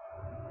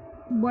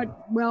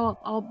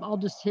I'll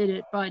just hit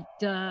it. But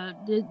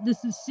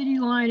this is City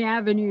Line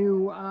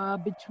Avenue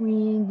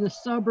between the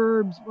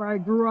suburbs where I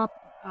grew up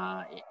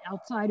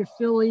outside of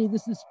Philly.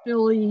 This is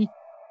Philly.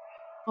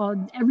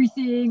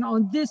 Everything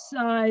on this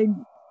side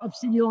of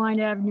City Line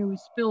Avenue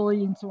is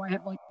Philly, and so I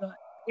have like the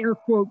air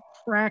quote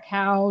crack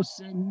house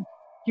and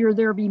Here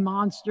There Be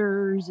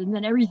Monsters, and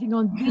then everything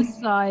on this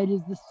side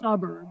is the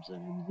suburbs,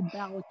 and it was in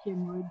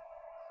Ballackinwood.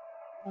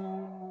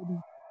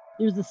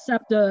 There's the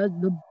SEPTA,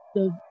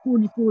 the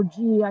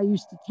 44G I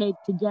used to take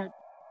to get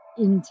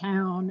in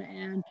town,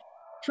 and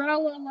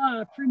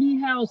tra-la-la,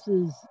 pretty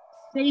houses,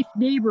 safe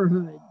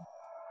neighborhoods,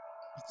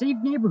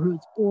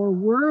 or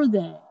were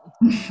they?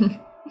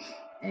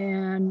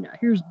 And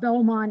here's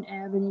Belmont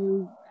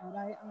Avenue, and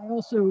I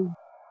also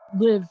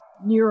live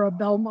near a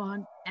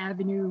Belmont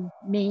Avenue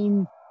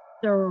main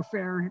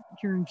thoroughfare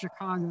here in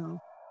Chicago.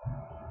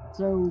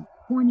 So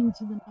pointing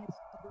to the nice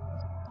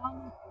suburbs.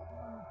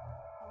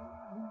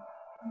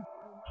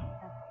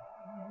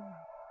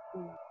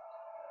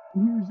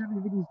 And here's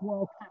everybody's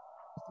well-kept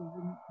houses,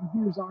 and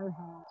here's our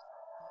house.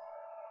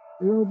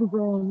 The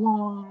overgrown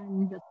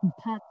lawn, got some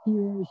pets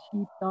here,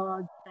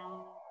 sheepdog,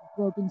 cat,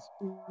 broken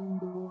screen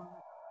door.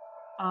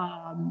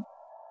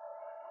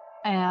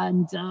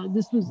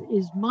 This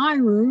is my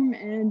room,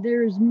 and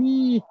there's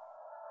me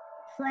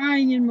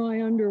crying in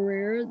my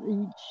underwear,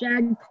 the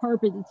shag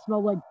carpet that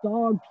smelled like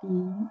dog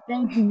pee.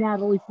 Thank you,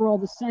 Natalie, for all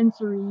the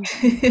sensory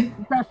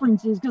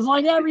references, because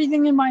like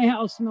everything in my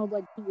house smelled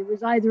like pee. It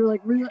was either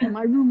like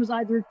my room was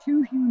either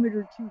too humid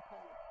or too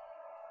cold,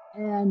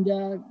 and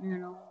you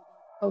know,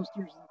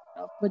 posters and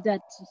stuff. But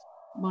that's just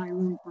my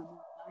room for me.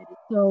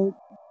 So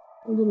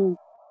a little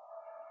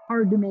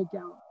hard to make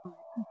out.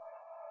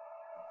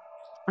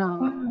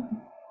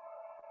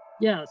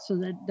 Yeah, so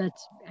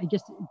that's I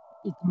guess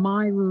it's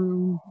my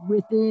room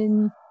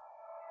within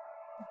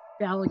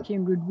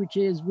Ballackinwood, which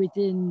is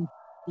within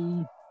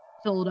the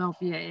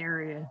Philadelphia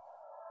area.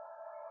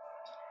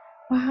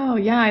 Wow,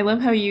 yeah, I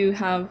love how you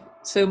have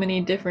so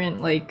many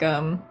different like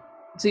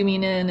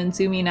zooming in and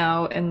zooming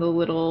out, and the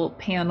little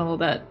panel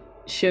that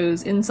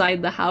shows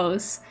inside the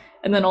house.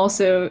 And then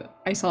also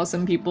I saw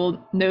some people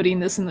noting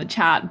this in the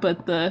chat,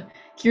 but the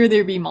Here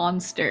There Be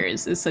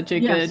Monsters is such a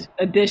good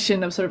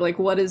addition of sort of like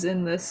what is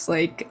in this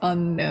like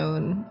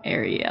unknown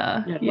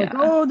area. Like,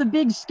 oh, the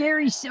big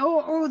scary,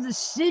 the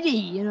city,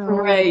 you know.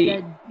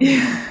 Right.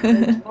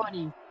 That's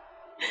funny.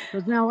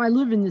 Because now I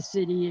live in the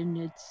city and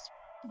it's,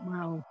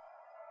 wow.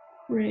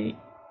 Right.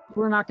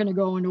 We're not going to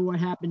go into what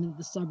happened in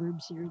the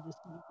suburbs here this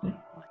week.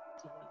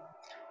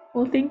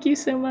 Well, thank you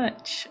so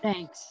much.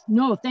 Thanks.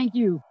 No, thank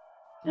you.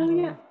 Oh,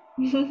 yeah.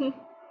 We'll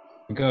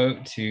go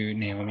to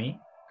Naomi.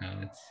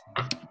 Let's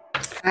see.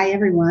 Hi,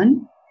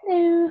 everyone.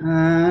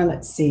 Hello.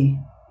 Let's see.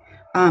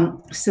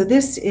 So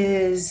this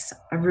is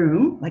a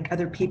room like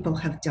other people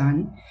have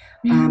done.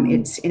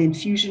 It's an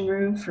infusion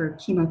room for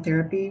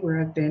chemotherapy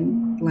where I've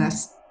been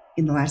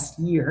in the last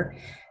year.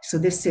 So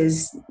this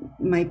is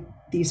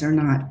these are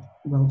not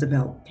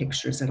well-developed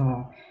pictures at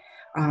all.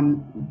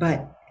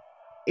 But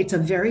it's a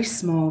very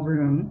small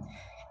room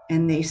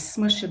and they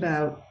smush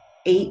about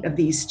 8 of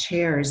these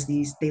chairs.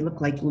 They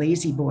look like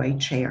lazy boy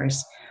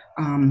chairs.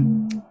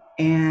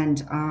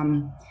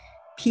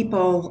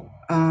 People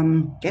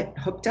get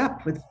hooked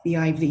up with the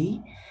IV,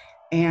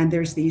 and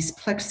there's these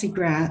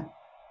plexiglass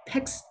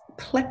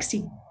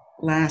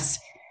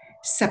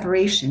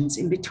separations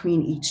in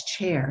between each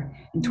chair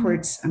and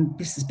towards,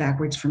 this is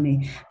backwards for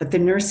me, but the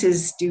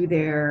nurses do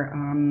their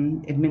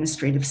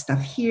administrative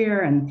stuff here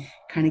and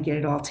kind of get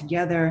it all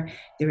together.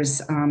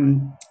 There's, I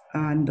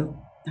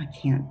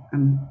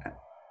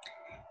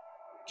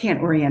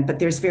can't orient, but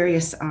there's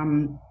various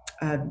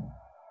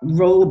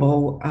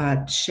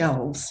rollable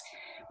shelves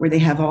where they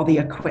have all the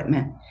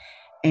equipment.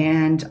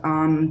 And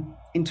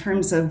in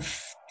terms of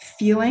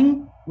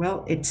feeling,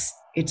 well,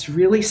 it's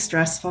really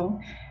stressful.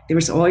 There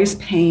was always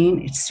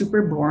pain. It's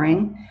super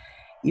boring.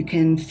 You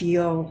can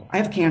feel, I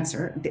have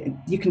cancer.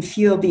 You can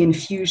feel the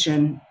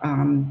infusion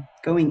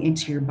going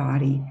into your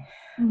body.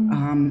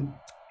 And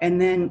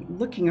then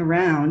looking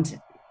around,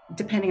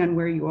 depending on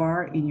where you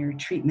are in your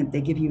treatment,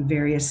 they give you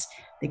various,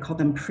 they call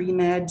them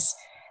pre-meds,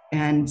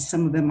 and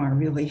some of them are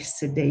really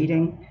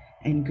sedating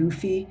and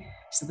goofy.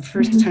 So the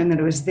first time that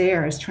I was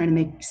there, I was trying to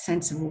make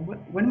sense of, well,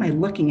 what am I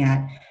looking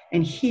at?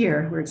 And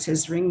here, where it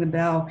says ring the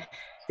bell,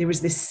 there was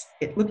this,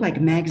 it looked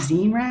like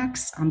magazine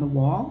racks on the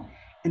wall,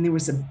 and there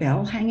was a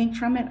bell hanging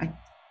from it. I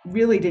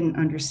really didn't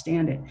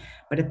understand it.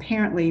 But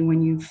apparently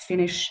when you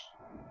finish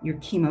your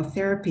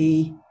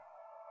chemotherapy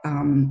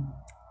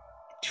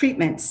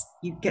treatments,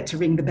 you get to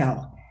ring the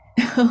bell.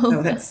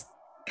 So that's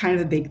kind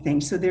of a big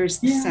thing. So there's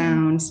the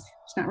sounds.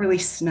 It's not really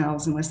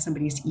smells unless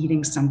somebody's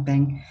eating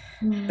something.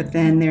 But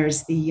then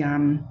there's the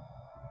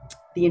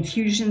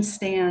infusion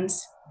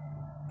stands,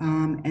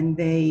 and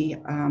they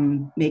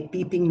make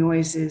beeping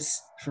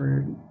noises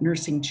for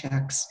nursing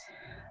checks.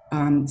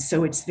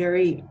 So it's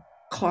very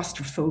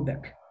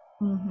claustrophobic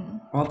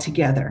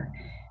altogether,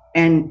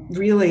 and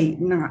really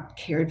not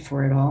cared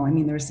for at all. I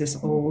mean, there's this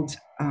old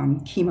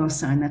chemo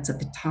sign that's at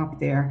the top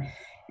there.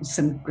 And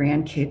some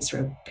grandkids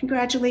wrote,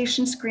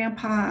 "Congratulations,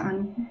 Grandpa,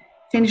 on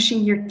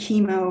finishing your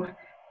chemo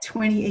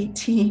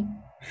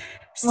 2018.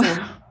 So,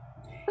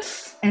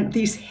 and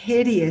these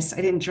hideous,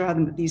 I didn't draw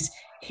them, but these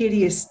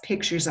hideous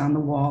pictures on the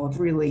wall of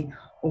really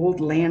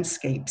old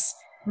landscapes.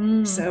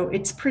 So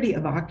it's pretty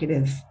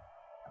evocative.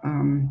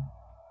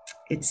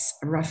 It's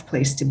a rough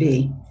place to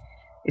be.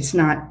 It's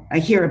not, I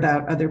hear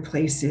about other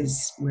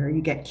places where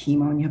you get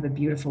chemo and you have a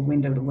beautiful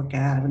window to look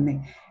at and they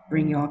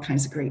bring you all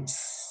kinds of great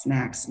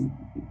snacks. And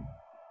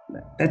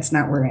that's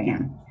not where I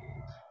am.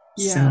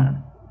 Yeah. So,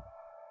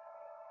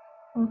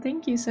 well,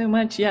 thank you so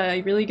much. Yeah, I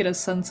really get a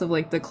sense of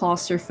like the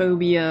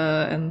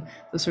claustrophobia and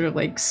the sort of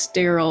like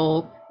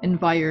sterile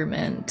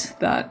environment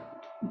that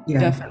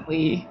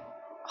definitely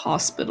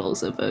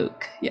hospitals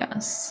evoke.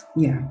 Yes.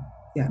 Yeah.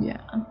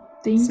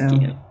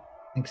 Thank you.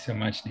 Thanks so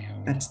much,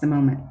 Naomi. That's the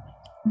moment.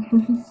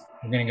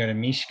 We're going to go to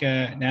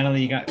Mishka.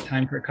 Natalie, you got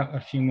time for a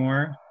few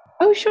more?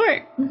 Oh,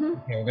 sure.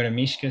 Okay, we'll go to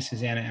Mishka,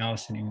 Susanna,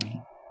 Allison,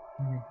 Umi.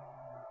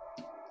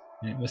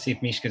 And we'll see if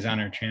Mishka's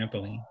on our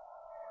trampoline.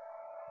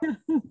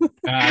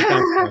 I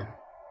thought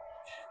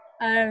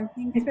so.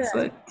 Thanks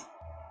for that.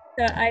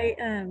 So I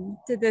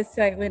did this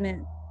so I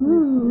wouldn't.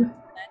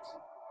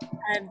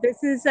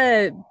 This is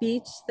a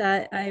beach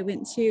that I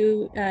went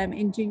to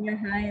in junior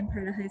high and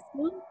part of high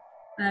school,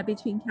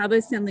 between Cabo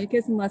San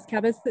Lucas and Los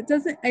Cabos. That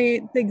doesn't,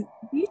 the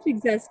beach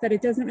exists, but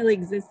it doesn't really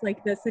exist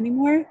like this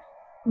anymore.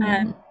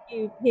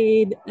 You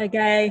paid a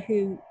guy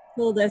who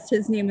told us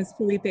his name was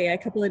Felipe a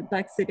couple of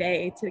bucks a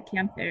day to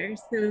camp there.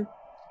 So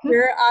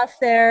we're off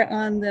there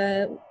on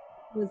the,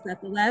 was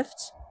that the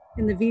left,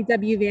 in the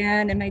VW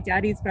van, and my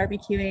daddy's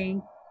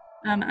barbecuing.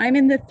 I'm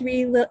in the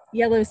 3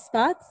 yellow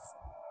spots.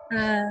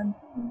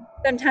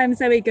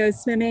 Sometimes I would go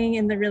swimming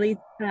in the really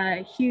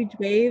huge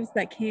waves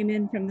that came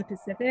in from the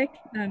Pacific.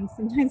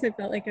 Sometimes I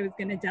felt like I was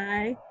gonna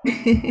die.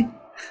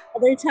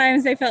 Other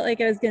times I felt like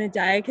I was gonna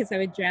die because I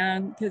would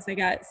drown because I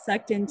got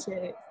sucked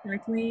into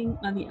snorkeling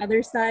on the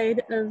other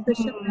side of the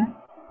shipwreck.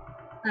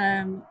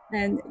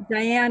 And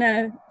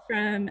Diana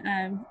from,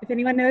 if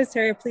anyone knows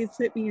her, please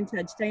put me in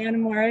touch. Diana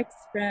Morix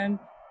from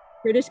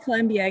British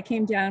Columbia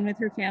came down with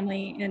her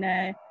family in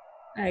a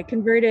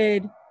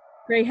converted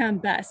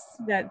Greyhound bus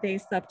that they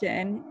slept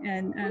in,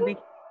 and they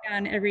came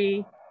down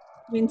every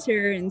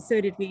winter, and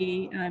so did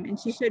we. And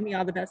she showed me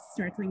all the best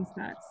snorkeling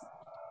spots.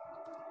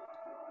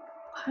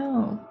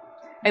 Wow.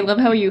 I love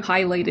how you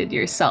highlighted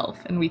yourself,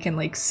 and we can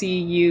like see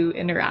you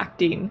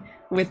interacting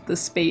with the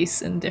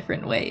space in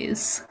different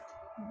ways.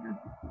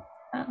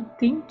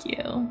 Thank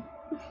you.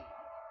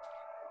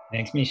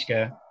 Thanks,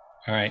 Mishka.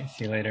 All right,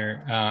 see you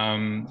later.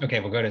 Okay,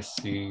 we'll go to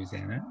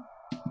Susanna.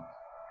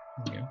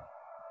 There you go.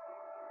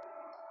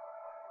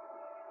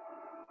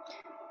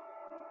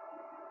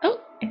 Oh,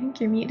 I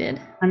think you're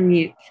muted.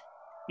 Unmute.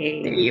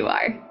 Hey. There you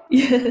are.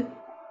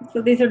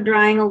 So these are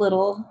drying a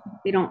little.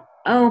 They don't.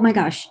 Oh my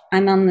gosh,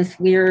 I'm on this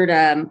weird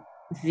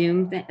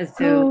Zoom thing.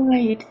 So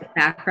right. The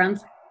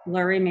background's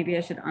blurry. Maybe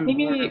I should unblur.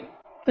 Maybe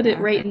put it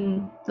right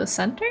in the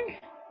center.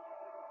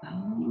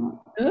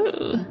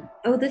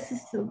 Oh, this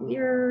is so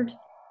weird.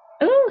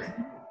 Oh,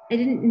 I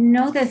didn't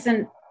know this,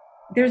 and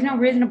there's no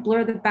reason to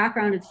blur the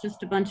background. It's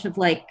just a bunch of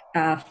like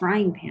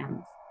frying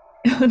pans.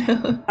 Oh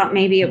no. Thought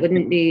maybe it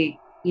wouldn't be,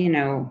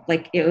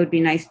 like it would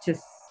be nice to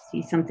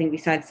see something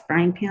besides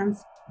frying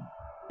pans.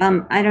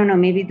 I don't know.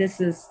 Maybe this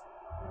is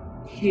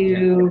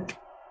too.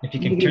 If you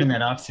can turn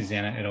that off,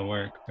 Susanna, it'll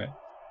work. But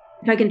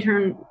if I can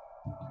turn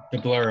the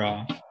blur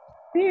off.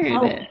 There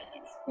it is.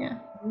 Yeah.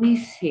 Let me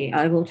see.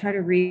 I will try to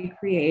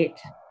recreate.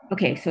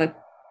 Okay, so I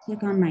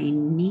click on my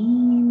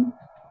name.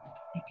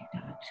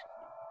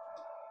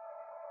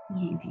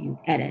 View,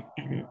 edit.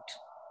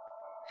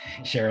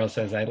 Cheryl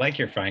says, I like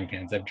your frying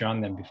pans. I've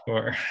drawn them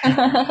before.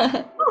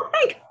 Oh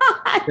my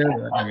God.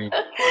 I mean,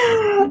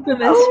 the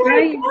best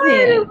frying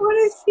pan. I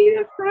want to see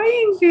the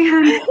frying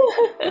pan.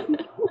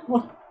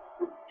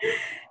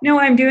 No,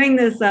 I'm doing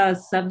this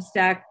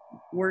Substack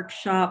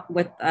workshop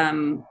with,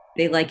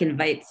 they like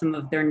invite some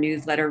of their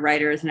newsletter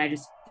writers, and I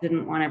just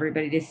didn't want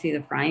everybody to see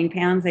the frying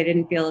pans. I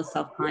didn't feel as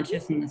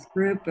self-conscious in this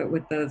group, but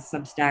with the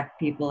Substack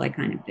people, I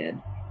kind of did.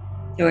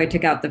 So I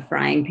took out the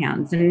frying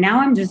pans, and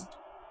now I'm just,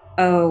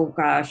 oh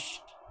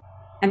gosh.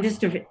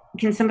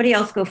 Can somebody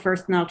else go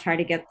first, and I'll try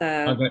to get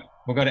the.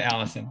 We'll go to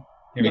Allison.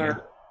 Here we go.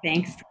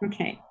 Thanks.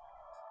 Okay.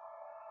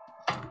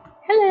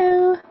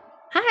 Hello.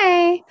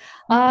 Hi.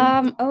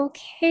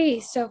 Okay,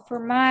 so for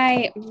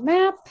my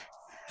map,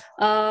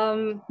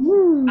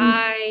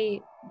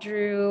 I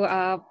drew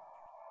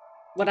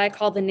what I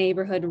call the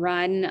neighborhood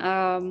run.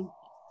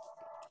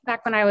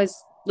 Back when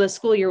the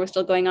school year was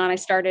still going on, I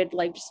started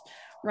like just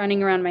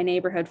running around my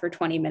neighborhood for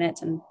 20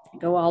 minutes and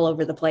go all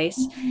over the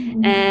place.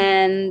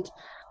 And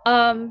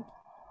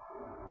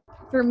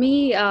for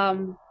me,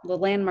 the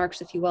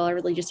landmarks, if you will, are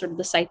really just sort of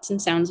the sights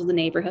and sounds of the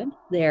neighborhood.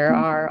 There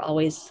are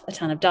always a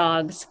ton of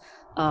dogs.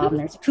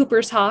 There's a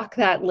Cooper's hawk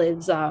that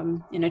lives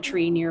in a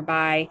tree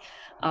nearby.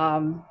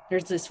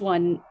 There's a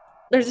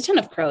ton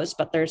of crows,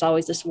 but there's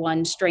always this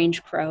one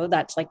strange crow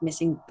that's like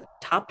missing the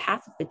top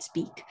half of its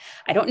beak.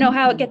 I don't know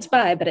how it gets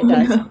by, but it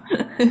does.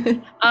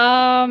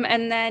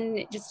 And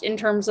then just in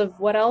terms of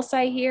what else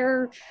I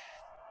hear,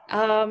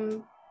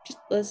 just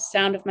the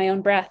sound of my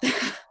own breath.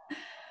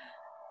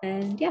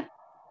 And yeah,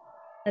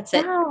 that's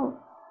it. Wow.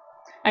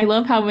 I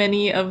love how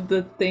many of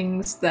the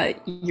things that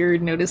you're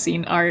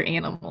noticing are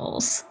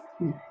animals.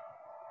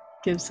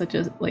 Gives such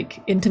a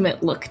like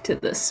intimate look to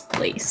this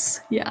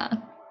place. Yeah.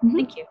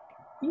 Thank you.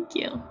 Thank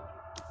you.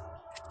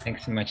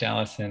 Thanks so much,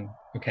 Allison.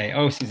 Okay.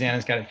 Oh,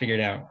 Susanna's got it figured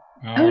out.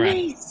 All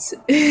right. Nice.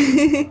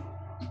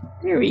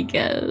 There we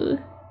go.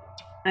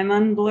 I'm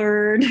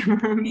unblurred.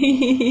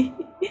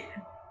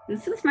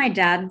 This is my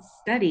dad's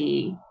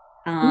study.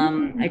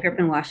 I grew up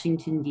in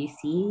Washington,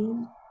 D.C.,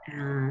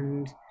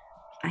 and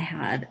I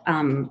had,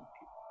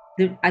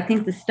 I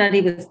think the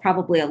study was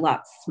probably a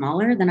lot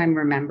smaller than I'm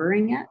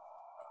remembering it.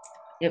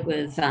 It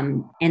was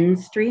N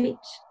Street,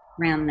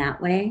 ran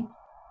that way.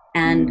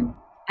 And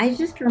I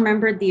just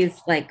remembered those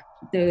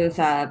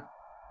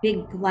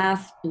big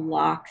glass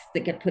blocks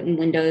that get put in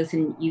windows,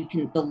 and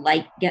the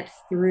light gets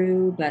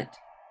through, but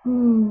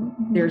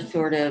they're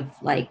sort of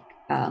like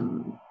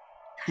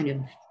kind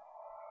of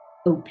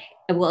opaque.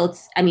 Well,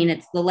 it's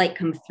the light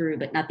comes through,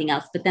 but nothing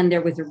else. But then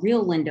there was a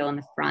real window in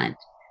the front.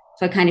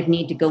 So I kind of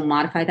need to go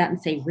modify that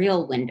and say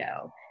real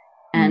window.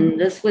 And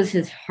this was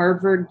his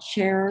Harvard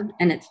chair.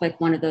 And it's like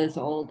one of those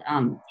old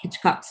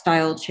Hitchcock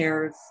style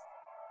chairs.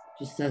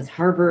 Just says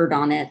Harvard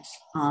on it.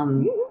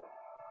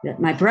 That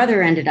my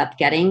brother ended up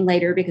getting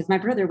later because my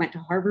brother went to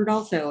Harvard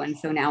also. And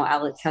so now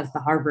Alex has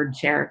the Harvard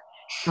chair.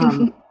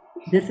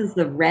 This is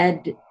the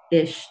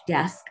red-ish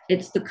desk.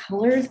 It's the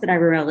colors that I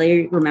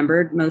really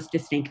remembered most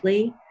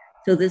distinctly.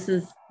 So this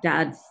is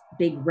Dad's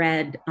big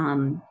red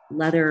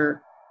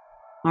leather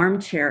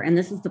armchair. And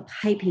this is the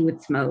pipe he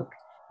would smoke.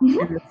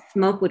 And the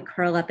smoke would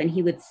curl up, and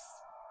he would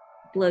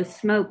blow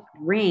smoke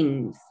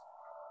rings.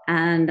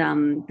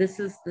 And this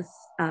is this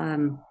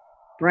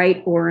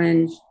bright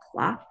orange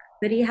clock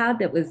that he had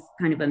that was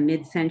kind of a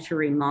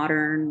mid-century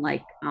modern,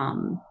 like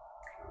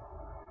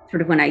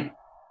sort of when I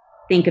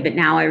think of it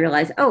now, I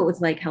realize, oh, it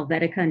was like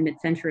Helvetica and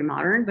mid-century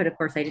modern, but of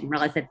course I didn't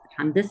realize that at the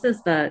time. This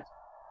is a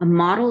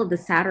model of the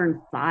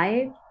Saturn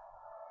V,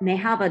 and they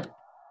have a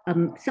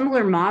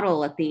similar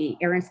model at the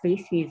Air and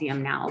Space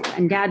Museum now.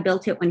 And Dad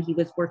built it when he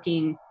was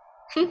working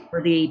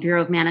for the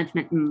Bureau of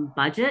Management and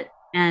Budget,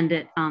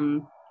 and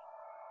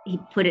he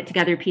put it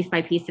together piece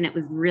by piece, and it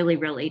was really,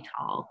 really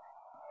tall.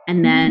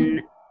 And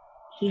then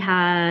he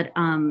had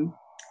a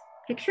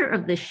picture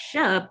of the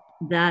ship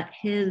that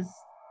his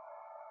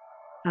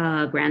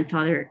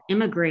grandfather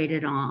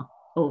immigrated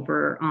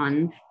over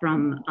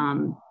from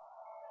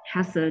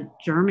Hesse,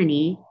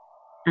 Germany.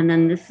 And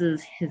then this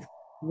is his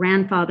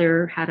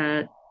grandfather had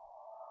a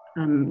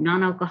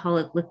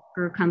non-alcoholic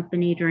liquor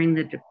company during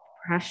the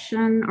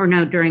Depression, or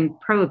no, during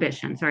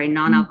Prohibition, sorry,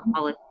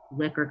 non-alcoholic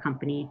liquor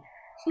company.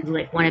 It was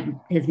like one of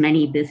his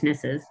many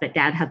businesses, but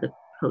Dad had the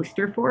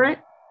poster for it.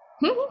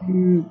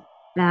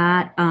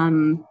 That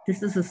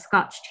this is a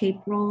Scotch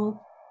tape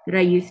roll that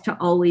I used to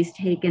always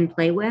take and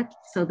play with,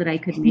 so that I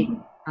could make,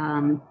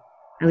 I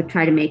would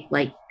try to make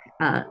like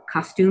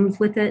costumes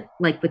with it,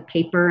 like with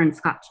paper and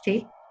Scotch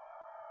tape.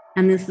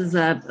 And this is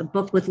a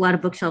book with a lot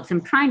of bookshelves.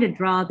 I'm trying to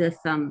draw this,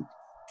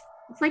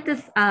 it's like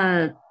this,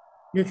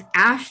 this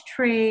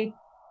ashtray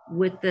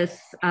with this,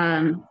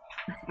 I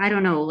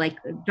don't know, like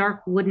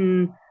dark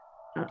wooden,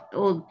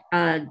 old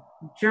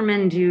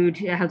German dude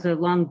who has a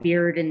long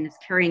beard and is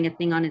carrying a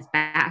thing on his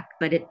back,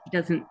 but it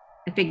doesn't,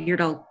 I figured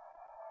I'll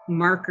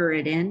marker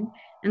it in.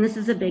 And this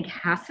is a big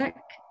hassock.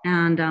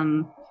 And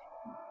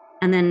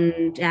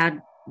then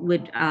Dad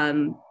would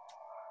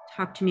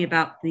talk to me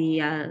about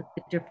the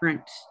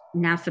different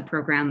NASA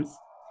programs.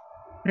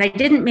 But I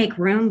didn't make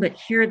room, but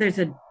here there's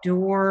a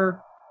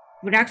door,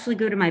 would actually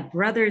go to my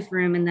brother's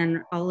room, and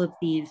then all of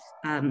these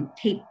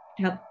taped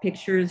up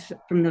pictures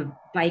from the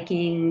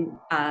Viking,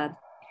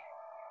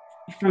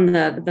 from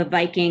the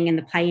Viking and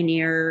the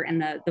Pioneer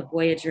and the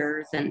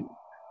Voyagers, and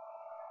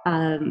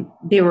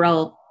they were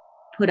all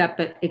put up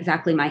at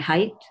exactly my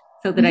height,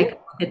 so that I could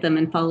look at them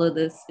and follow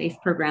the space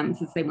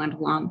programs as they went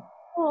along.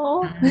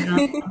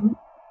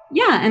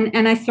 Yeah,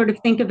 and I sort of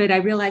think of it, I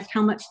realized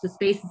how much the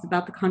space is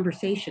about the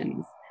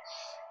conversations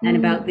and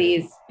about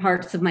these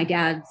parts of my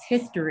dad's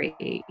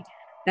history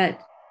that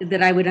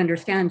I would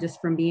understand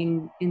just from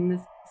being in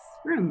this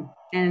room.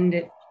 And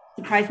it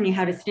surprised me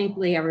how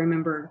distinctly I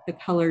remember the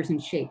colors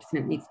and shapes,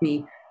 and it makes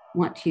me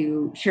want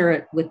to share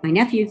it with my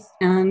nephews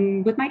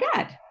and with my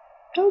dad.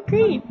 Oh,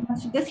 great.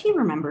 This he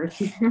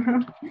remembers.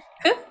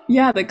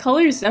 Yeah, the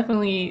colors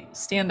definitely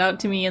stand out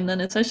to me, and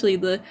then especially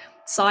the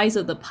size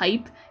of the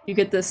pipe. You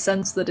get this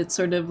sense that it's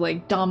sort of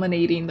like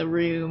dominating the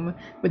room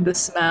with the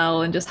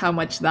smell, and just how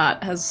much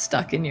that has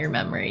stuck in your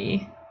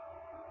memory.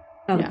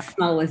 Oh, yeah. The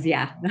smell was,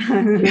 yeah.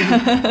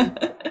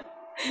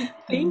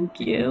 Thank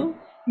you.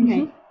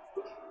 Okay.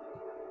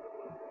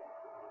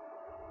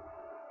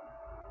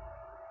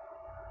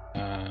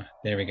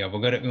 There we go. We'll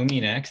go to Umi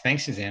next.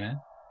 Thanks,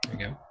 Susanna. Here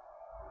we go.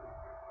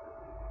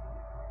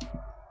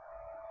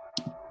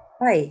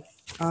 Hi.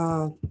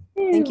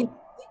 Thank you.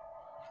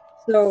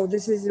 So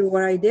this is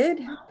what I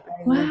did.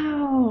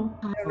 Wow.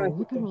 I don't know if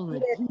you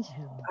can see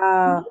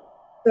it.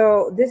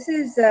 So this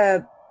is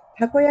a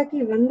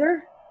takoyaki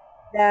vendor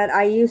that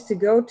I used to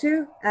go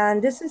to.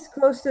 And this is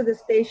close to the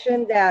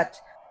station that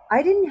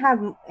I didn't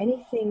have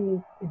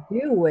anything to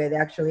do with,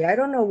 actually. I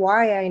don't know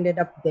why I ended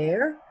up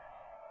there.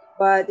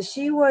 But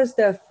she was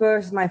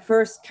my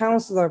first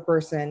counselor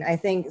person. I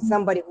think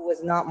somebody who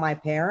was not my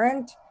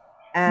parent.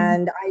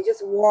 And I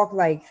just walked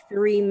like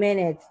 3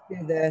 minutes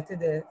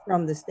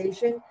from the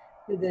station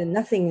to the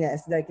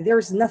nothingness. Like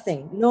there's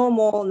nothing, no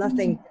mall,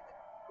 nothing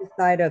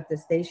inside of the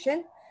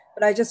station.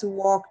 But I just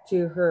walked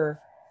to her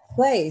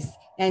place,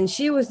 and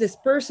she was this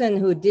person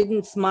who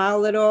didn't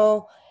smile at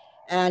all.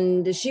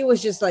 And she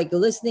was just like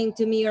listening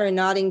to me or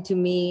nodding to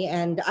me.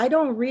 And I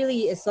don't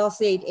really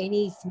associate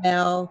any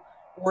smell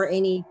or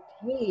any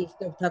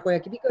taste of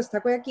takoyaki, because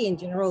takoyaki in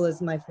general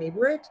is my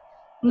favorite.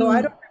 So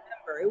I don't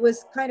remember. It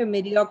was kind of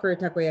mediocre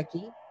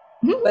takoyaki.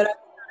 But I got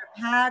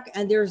a pack,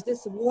 and there's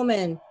this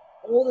woman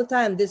all the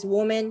time, this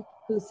woman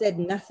who said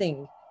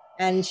nothing.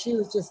 And she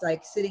was just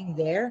like sitting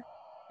there.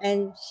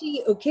 And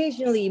she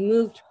occasionally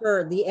moved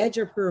the edge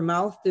of her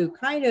mouth to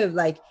kind of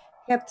like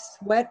kept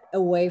sweat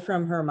away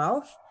from her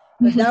mouth.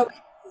 But that was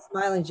the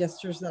smiling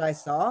gestures that I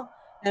saw.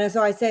 And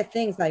so I said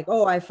things like,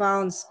 oh, I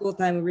found school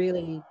time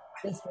really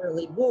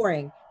desperately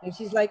boring. And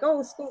she's like,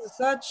 oh, school is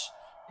such.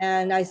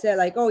 And I said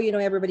like, oh,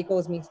 everybody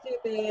calls me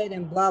stupid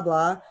and blah,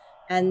 blah.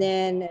 And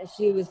then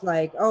she was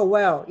like, oh,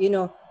 well,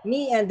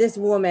 me and this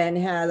woman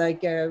had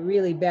like a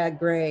really bad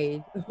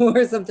grade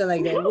or something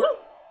like that. What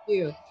do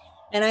you do?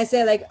 And I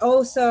said like,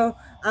 oh, so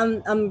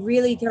I'm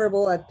really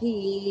terrible at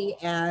PE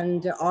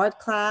and art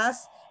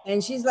class.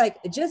 And she's like,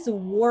 just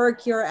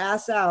work your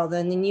ass out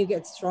and then you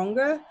get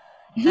stronger.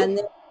 And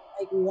then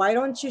like, why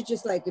don't you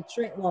just like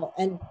train? Well,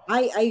 and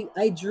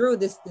I drew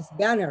this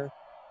banner.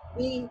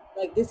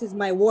 This is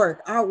my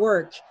work, our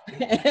work.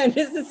 And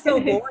this is so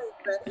boring.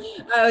 But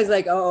I was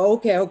like, oh,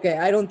 okay.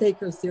 I don't take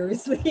her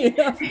seriously.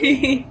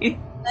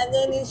 And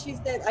then she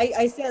said,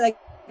 I said like,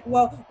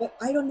 well, but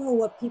I don't know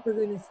what people are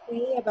going to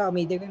say about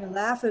me. They're going to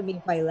laugh at me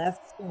if I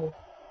left school.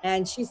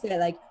 And she said,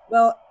 like,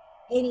 well,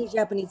 any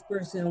Japanese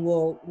person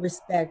will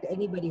respect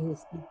anybody who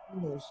speaks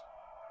English,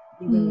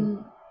 even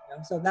you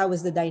know, so that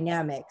was the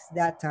dynamics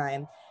that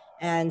time.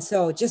 And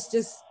so just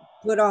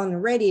put on the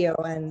radio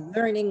and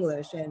learn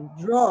English and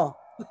draw.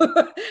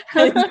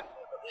 And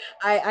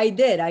I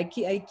did. I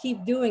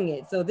keep doing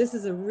it. So this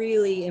is a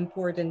really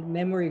important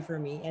memory for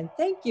me. And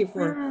thank you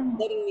for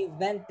letting me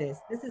vent this.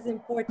 This is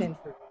important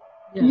for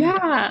me.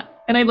 Yeah.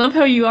 And I love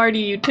how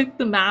you took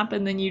the map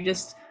and then you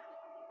just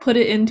put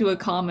it into a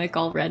comic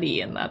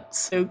already. And that's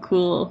so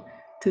cool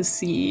to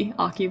see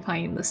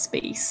occupying the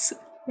space.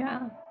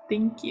 Yeah.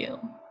 Thank you.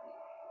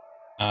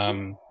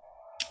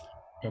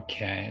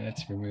 Okay,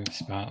 let's remove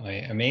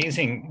spotlight.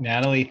 Amazing,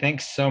 Natalie.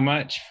 Thanks so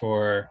much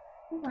for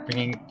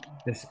bringing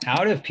this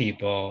out of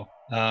people.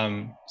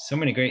 So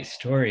many great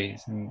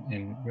stories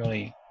and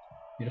really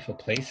beautiful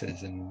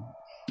places and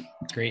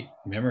great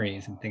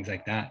memories and things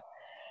like that.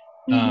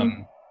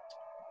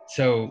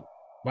 So,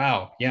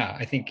 wow, yeah,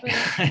 I think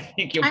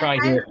you'll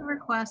probably hear. I have a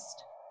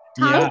request.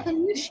 Tom,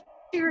 can you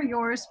share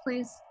yours,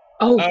 please?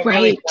 Oh,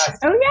 great.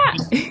 Oh,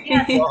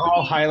 yeah. Well,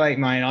 I'll highlight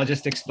mine. I'll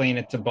just explain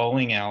it's a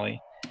bowling alley.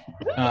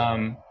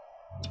 Oh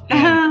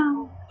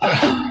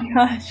my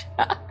gosh.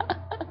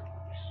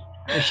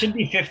 There should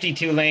be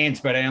 52 lanes,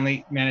 but I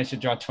only managed to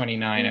draw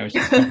 29. I was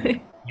just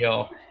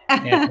skill.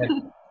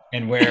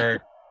 And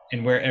where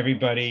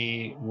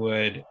everybody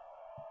would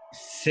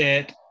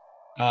sit.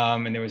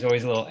 And there was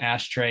always a little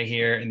ashtray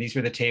here. And these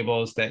were the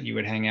tables that you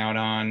would hang out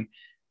on.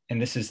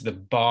 And this is the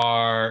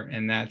bar,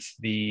 and that's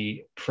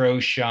the pro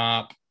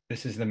shop.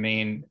 This is the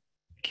main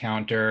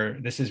counter.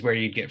 This is where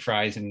you'd get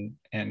fries and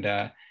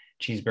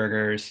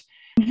cheeseburgers.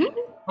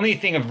 Only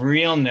thing of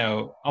real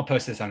note, I'll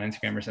post this on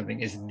Instagram or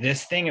something, is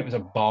this thing. It was a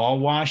ball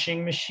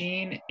washing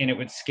machine, and it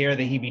would scare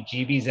the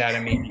heebie-jeebies out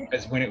of me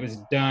because when it was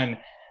done,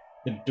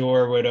 the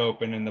door would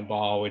open and the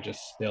ball would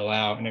just spill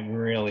out, and it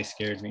really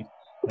scared me.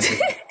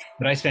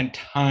 But I spent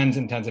tons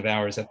and tons of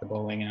hours at the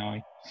bowling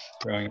alley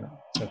growing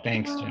up. So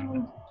thanks,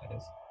 Jen.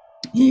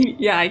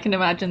 Yeah, I can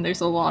imagine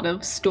there's a lot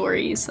of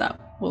stories that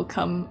will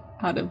come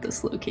out of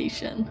this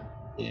location.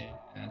 Yeah,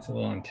 it's a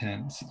little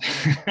intense.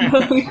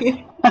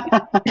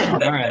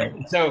 All right,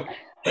 so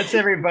let's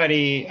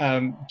everybody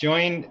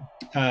join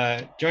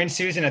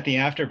Susan at the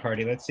after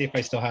party. Let's see if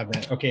I still have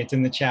that. Okay, it's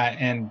in the chat.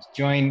 And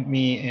join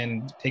me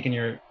in taking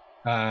your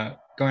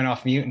going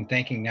off mute and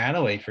thanking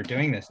Natalie for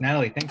doing this.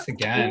 Natalie, thanks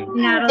again.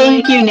 Natalie.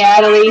 Thank you,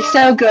 Natalie.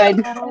 So good.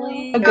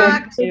 Natalie. So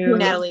good. Thank you,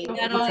 Natalie.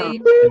 Natalie.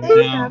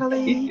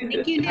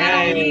 Thank you,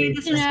 Natalie.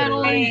 Thanks,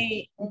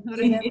 Natalie.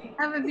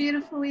 Have a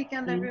beautiful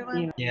weekend,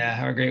 everyone. Yeah,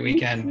 have a great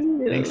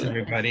weekend. Thanks,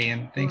 everybody.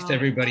 And thanks to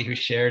everybody who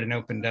shared and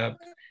opened up.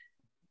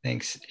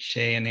 Thanks,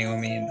 Shay and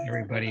Naomi and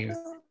everybody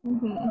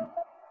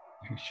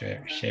who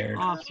shared.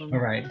 Awesome. All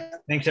right.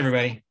 Thanks,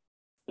 everybody.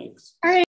 Thanks. All right.